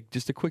stream, to take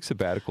just a quick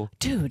sabbatical.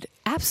 Dude,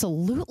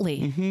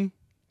 absolutely.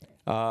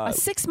 A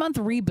 6-month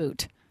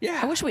reboot. Yeah.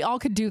 I wish we all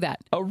could do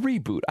that. A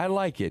reboot. I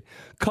like it.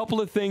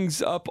 Couple of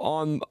things up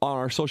on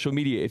our social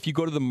media. If you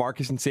go to the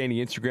Marcus and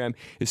Sandy Instagram,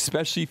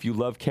 especially if you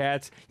love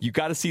cats, you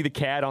got to see the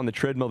cat on the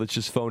treadmill that's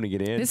just phoning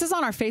it in. This is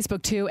on our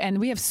Facebook too, and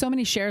we have so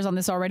many shares on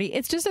this already.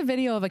 It's just a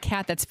video of a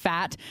cat that's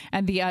fat,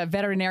 and the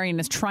veterinarian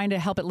is trying to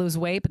help it lose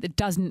weight, but it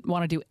doesn't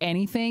want to do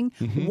anything.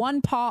 Mm-hmm.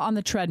 One paw on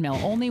the treadmill,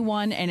 only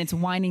one, and it's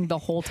whining the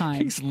whole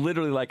time. He's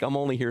literally like, I'm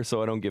only here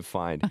so I don't get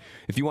fined.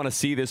 If you want to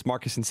see this,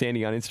 Marcus and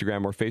Sandy on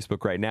Instagram or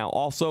Facebook right now.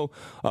 Also,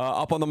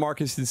 up on the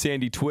Marcus and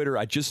Sandy Twitter,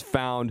 I just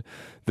found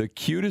the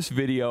cutest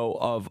video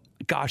of,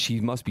 gosh, he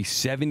must be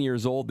 7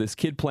 years old. This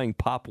kid playing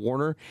Pop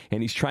Warner,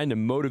 and he's trying to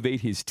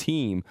motivate his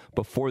team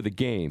before the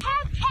game.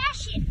 Have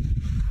passion.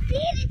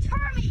 Be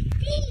determined.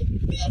 Be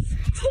this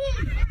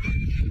team.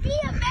 Be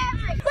a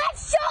maverick.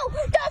 Let's show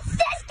the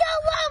Cisco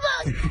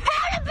Lobos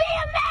how to be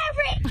a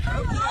maverick.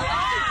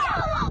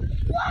 Wow.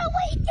 What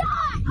we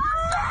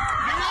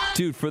got?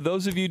 Dude, for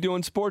those of you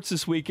doing sports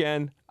this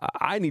weekend,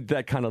 I need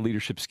that kind of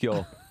leadership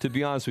skill. To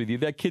be honest with you,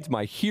 that kid's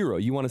my hero.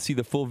 You want to see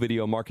the full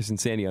video, Marcus and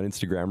Sandy on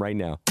Instagram right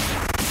now.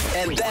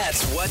 And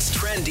that's what's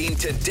trending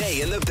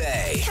today in the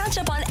Bay. Catch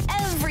up on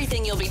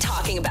everything you'll be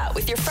talking about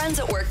with your friends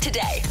at work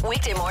today.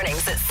 Weekday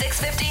mornings at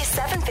 6:50,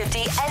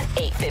 7:50, and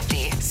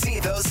 8:50. See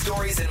those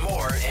stories and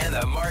more in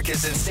the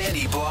Marcus and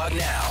Sandy blog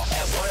now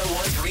at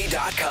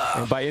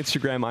 1013.com. And by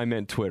Instagram, I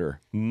meant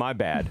Twitter. My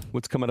bad.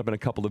 What's coming up in a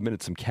couple of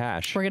minutes? Some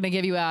cash. We're going to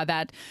give you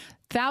that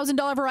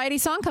 $1,000 variety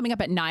song coming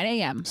up at 9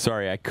 a.m.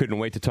 Sorry, I couldn't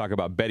wait to talk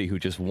about Betty, who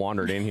just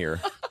wandered in here.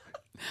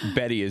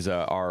 Betty is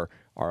our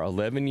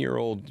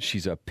 11-year-old.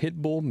 She's a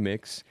pit bull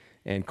mix.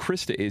 And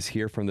Krista is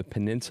here from the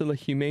Peninsula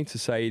Humane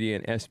Society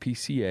and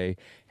SPCA.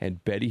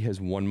 And Betty has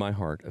won my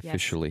heart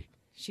officially.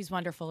 She's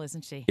wonderful,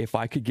 isn't she? If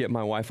I could get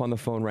my wife on the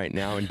phone right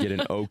now and get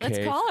an okay.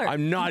 Let's call her.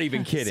 I'm not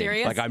even kidding.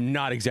 Serious? Like, I'm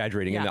not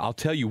exaggerating. Yeah. And I'll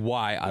tell you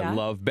why I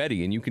love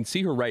Betty. And you can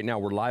see her right now.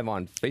 We're live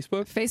on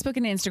Facebook. Facebook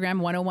and Instagram,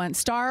 101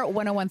 Star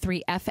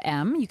 1013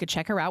 FM. You could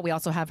check her out. We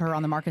also have her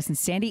on the Marcus and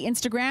Sandy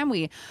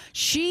Instagram.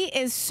 She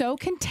is so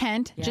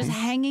content just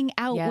hanging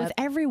out with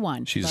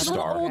everyone. She's a a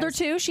little star. older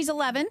too. She's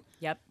 11.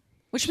 Yep.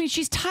 Which means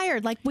she's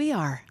tired like we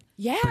are.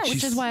 Yeah,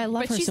 which is why I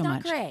love her so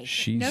much. Gray.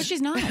 No, she's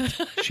not.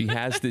 She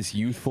has this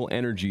youthful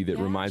energy that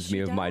reminds me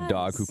of my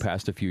dog who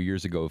passed a few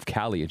years ago, of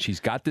Callie. And she's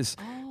got this,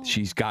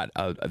 she's got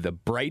the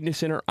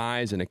brightness in her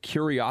eyes and a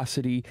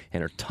curiosity,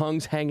 and her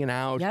tongue's hanging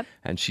out. Yep.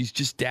 And she's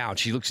just down.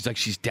 She looks like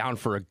she's down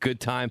for a good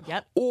time.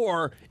 Yep.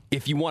 Or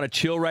if you want to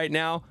chill right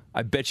now,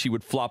 I bet she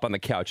would flop on the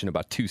couch in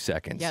about 2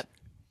 seconds. Yep.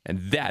 And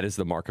that is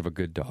the mark of a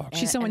good dog.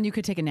 She's someone you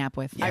could take a nap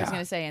with. I was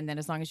going to say, and then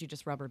as long as you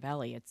just rub her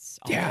belly, it's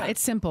all Yeah. good,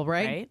 It's simple,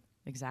 right? right?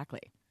 Exactly.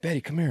 Betty,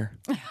 come here.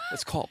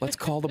 Let's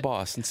call the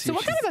boss and see. So if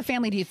what kind of a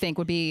family do you think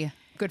would be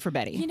good for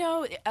Betty? You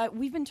know,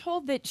 we've been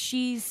told that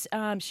she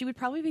would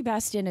probably be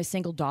best in a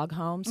single dog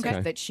home, so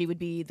that she would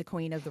be the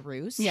queen of the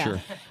roost. Yeah.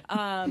 Sure.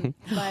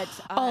 But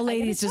all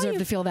ladies deserve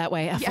to feel that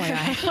way,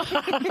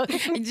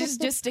 FYI.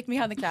 just stick me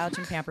on the couch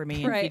and pamper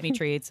me and feed me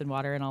treats and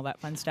water and all that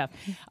fun stuff.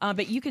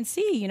 But you can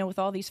see, you know, with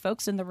all these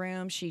folks in the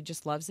room, she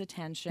just loves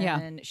attention.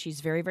 Yeah.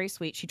 She's very, very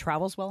sweet. She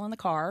travels well in the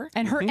car.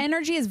 And her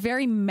energy is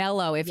very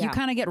mellow. If you Yeah.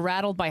 kind of get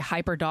rattled by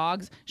hyper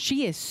dogs,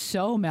 she is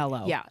so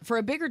mellow. Yeah, for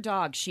a bigger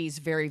dog, she's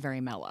very,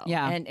 very mellow.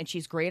 Yeah. And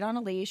she's great on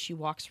a leash. She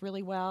walks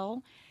really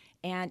well.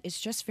 And is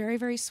just very,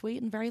 very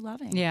sweet and very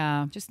loving.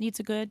 Yeah. Just needs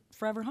a good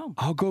forever home.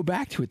 I'll go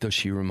back to it, though.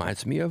 She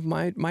reminds me of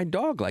my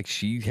dog. Like,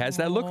 she has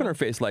that look on her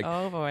face. Like,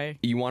 oh, boy.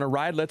 You want to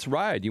ride? Let's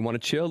ride. You want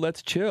to chill?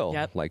 Let's chill.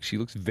 Yep. Like, she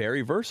looks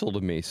very versatile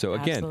to me. So,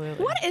 again,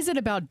 Absolutely. What is it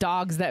about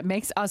dogs that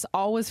makes us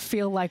always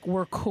feel like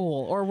we're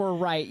cool or we're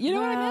right? You know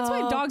what I mean? That's why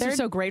Well, dogs are they're-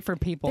 so great for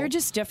people. They're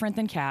just different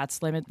than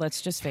cats.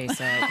 Let's just face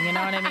it. You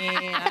know what I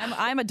mean?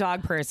 I'm a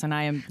dog person.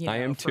 I am. I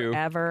am too.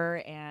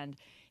 Forever, and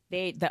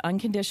the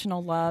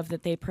unconditional love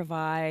that they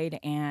provide,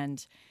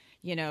 and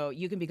you know,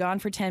 you can be gone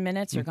for 10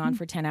 minutes or gone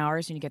for 10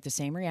 hours, and you get the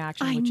same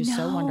reaction, I which is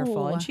so wonderful.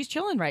 know. And she's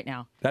chilling right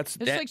now. That's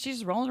It's like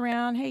she's rolling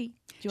around. Hey, do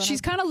you wanna-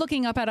 She's kind of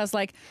looking up at us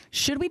like,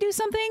 should we do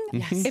something?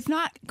 Yes. If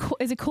not,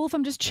 is it cool if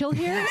I'm just chill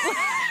here?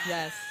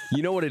 yes.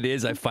 you know what it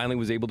is? I finally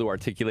was able to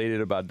articulate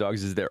it about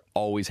dogs is they're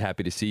always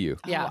happy to see you.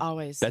 Yeah,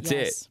 always. That's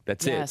Yes. it.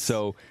 That's it. Yes.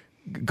 So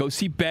go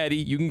see Betty.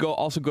 You can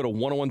also go to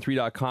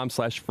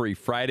 1013.com/free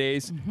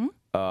Fridays.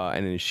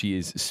 And then she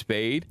is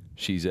spayed.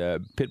 She's a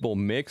pit bull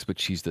mix, but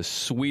she's the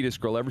sweetest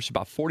girl ever. She's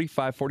about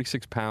 45,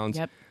 46 pounds.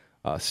 Yep.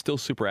 Still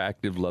super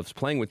active, loves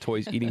playing with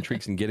toys, eating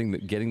treats, and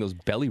getting those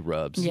belly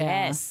rubs.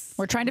 Yes.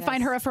 We're trying to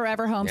find her a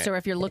forever home. Yeah. So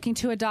if you're looking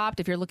to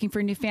adopt, if you're looking for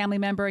a new family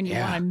member and you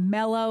want a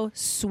mellow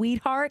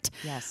sweetheart,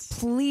 Yes.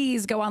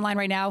 please go online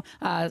right now.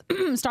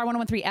 Star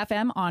 1013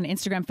 FM on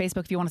Instagram,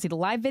 Facebook if you want to see the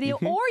live video,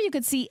 or you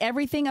could see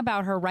everything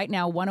about her right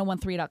now,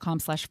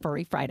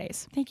 1013.com/furry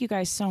Fridays. Thank you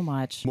guys so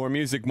much. More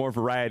music, more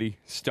variety.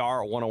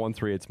 Star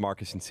 1013. It's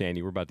Marcus and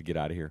Sandy. We're about to get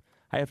out of here.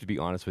 I have to be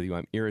honest with you.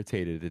 I'm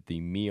irritated at the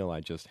meal I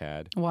just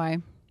had. Why?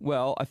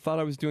 Well, I thought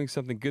I was doing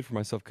something good for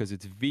myself because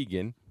it's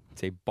vegan.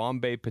 It's a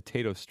Bombay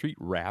potato street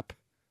wrap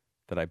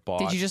that I bought.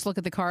 Did you just look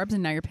at the carbs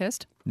and now you're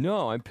pissed?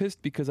 No, I'm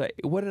pissed because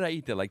what did I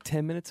eat that like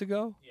 10 minutes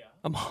ago? Yeah.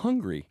 I'm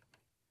hungry.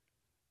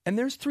 And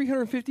there's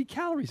 350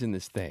 calories in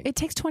this thing. It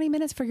takes 20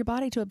 minutes for your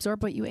body to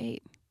absorb what you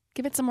ate.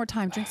 Give it some more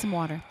time. Drink some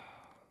water.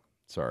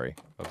 Sorry,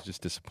 I was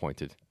just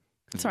disappointed.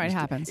 That's right, it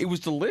happens. It was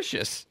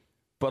delicious,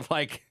 but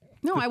like...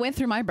 No, I went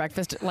through my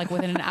breakfast like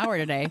within an hour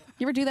today.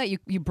 You ever do that?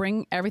 You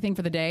bring everything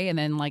for the day, and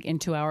then like in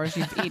 2 hours,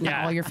 you've eaten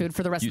all your food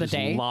for the rest of the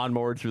day. You just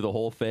lawnmowered through the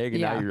whole thing,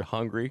 and now you're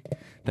hungry.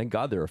 Thank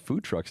God there are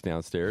food trucks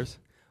downstairs.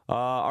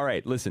 All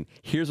right, listen,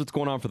 here's what's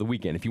going on for the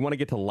weekend. If you want to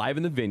get to Live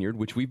in the Vineyard,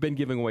 which we've been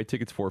giving away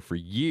tickets for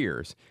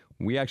years,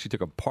 we actually took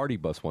a party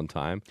bus one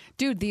time.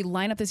 Dude, the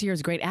lineup this year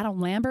is great.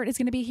 Adam Lambert is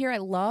going to be here. I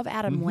love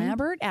Adam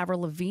Lambert,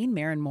 Avril Lavigne,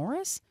 Maren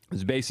Morris.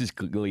 This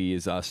basically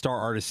is star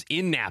artists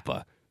in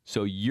Napa.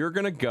 So you're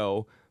going to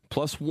go...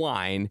 plus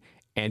wine,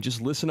 and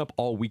just listen up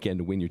all weekend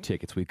to win your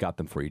tickets. We've got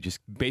them for you. Just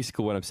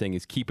basically what I'm saying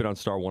is keep it on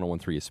Star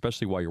 101.3,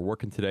 especially while you're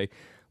working today.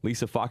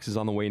 Lisa Fox is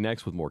on the way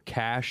next with more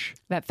cash.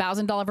 That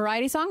 $1,000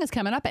 variety song is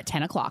coming up at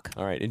 10 o'clock.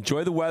 All right,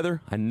 enjoy the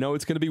weather. I know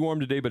it's going to be warm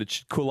today, but it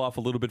should cool off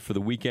a little bit for the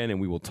weekend, and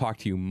we will talk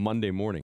to you Monday morning.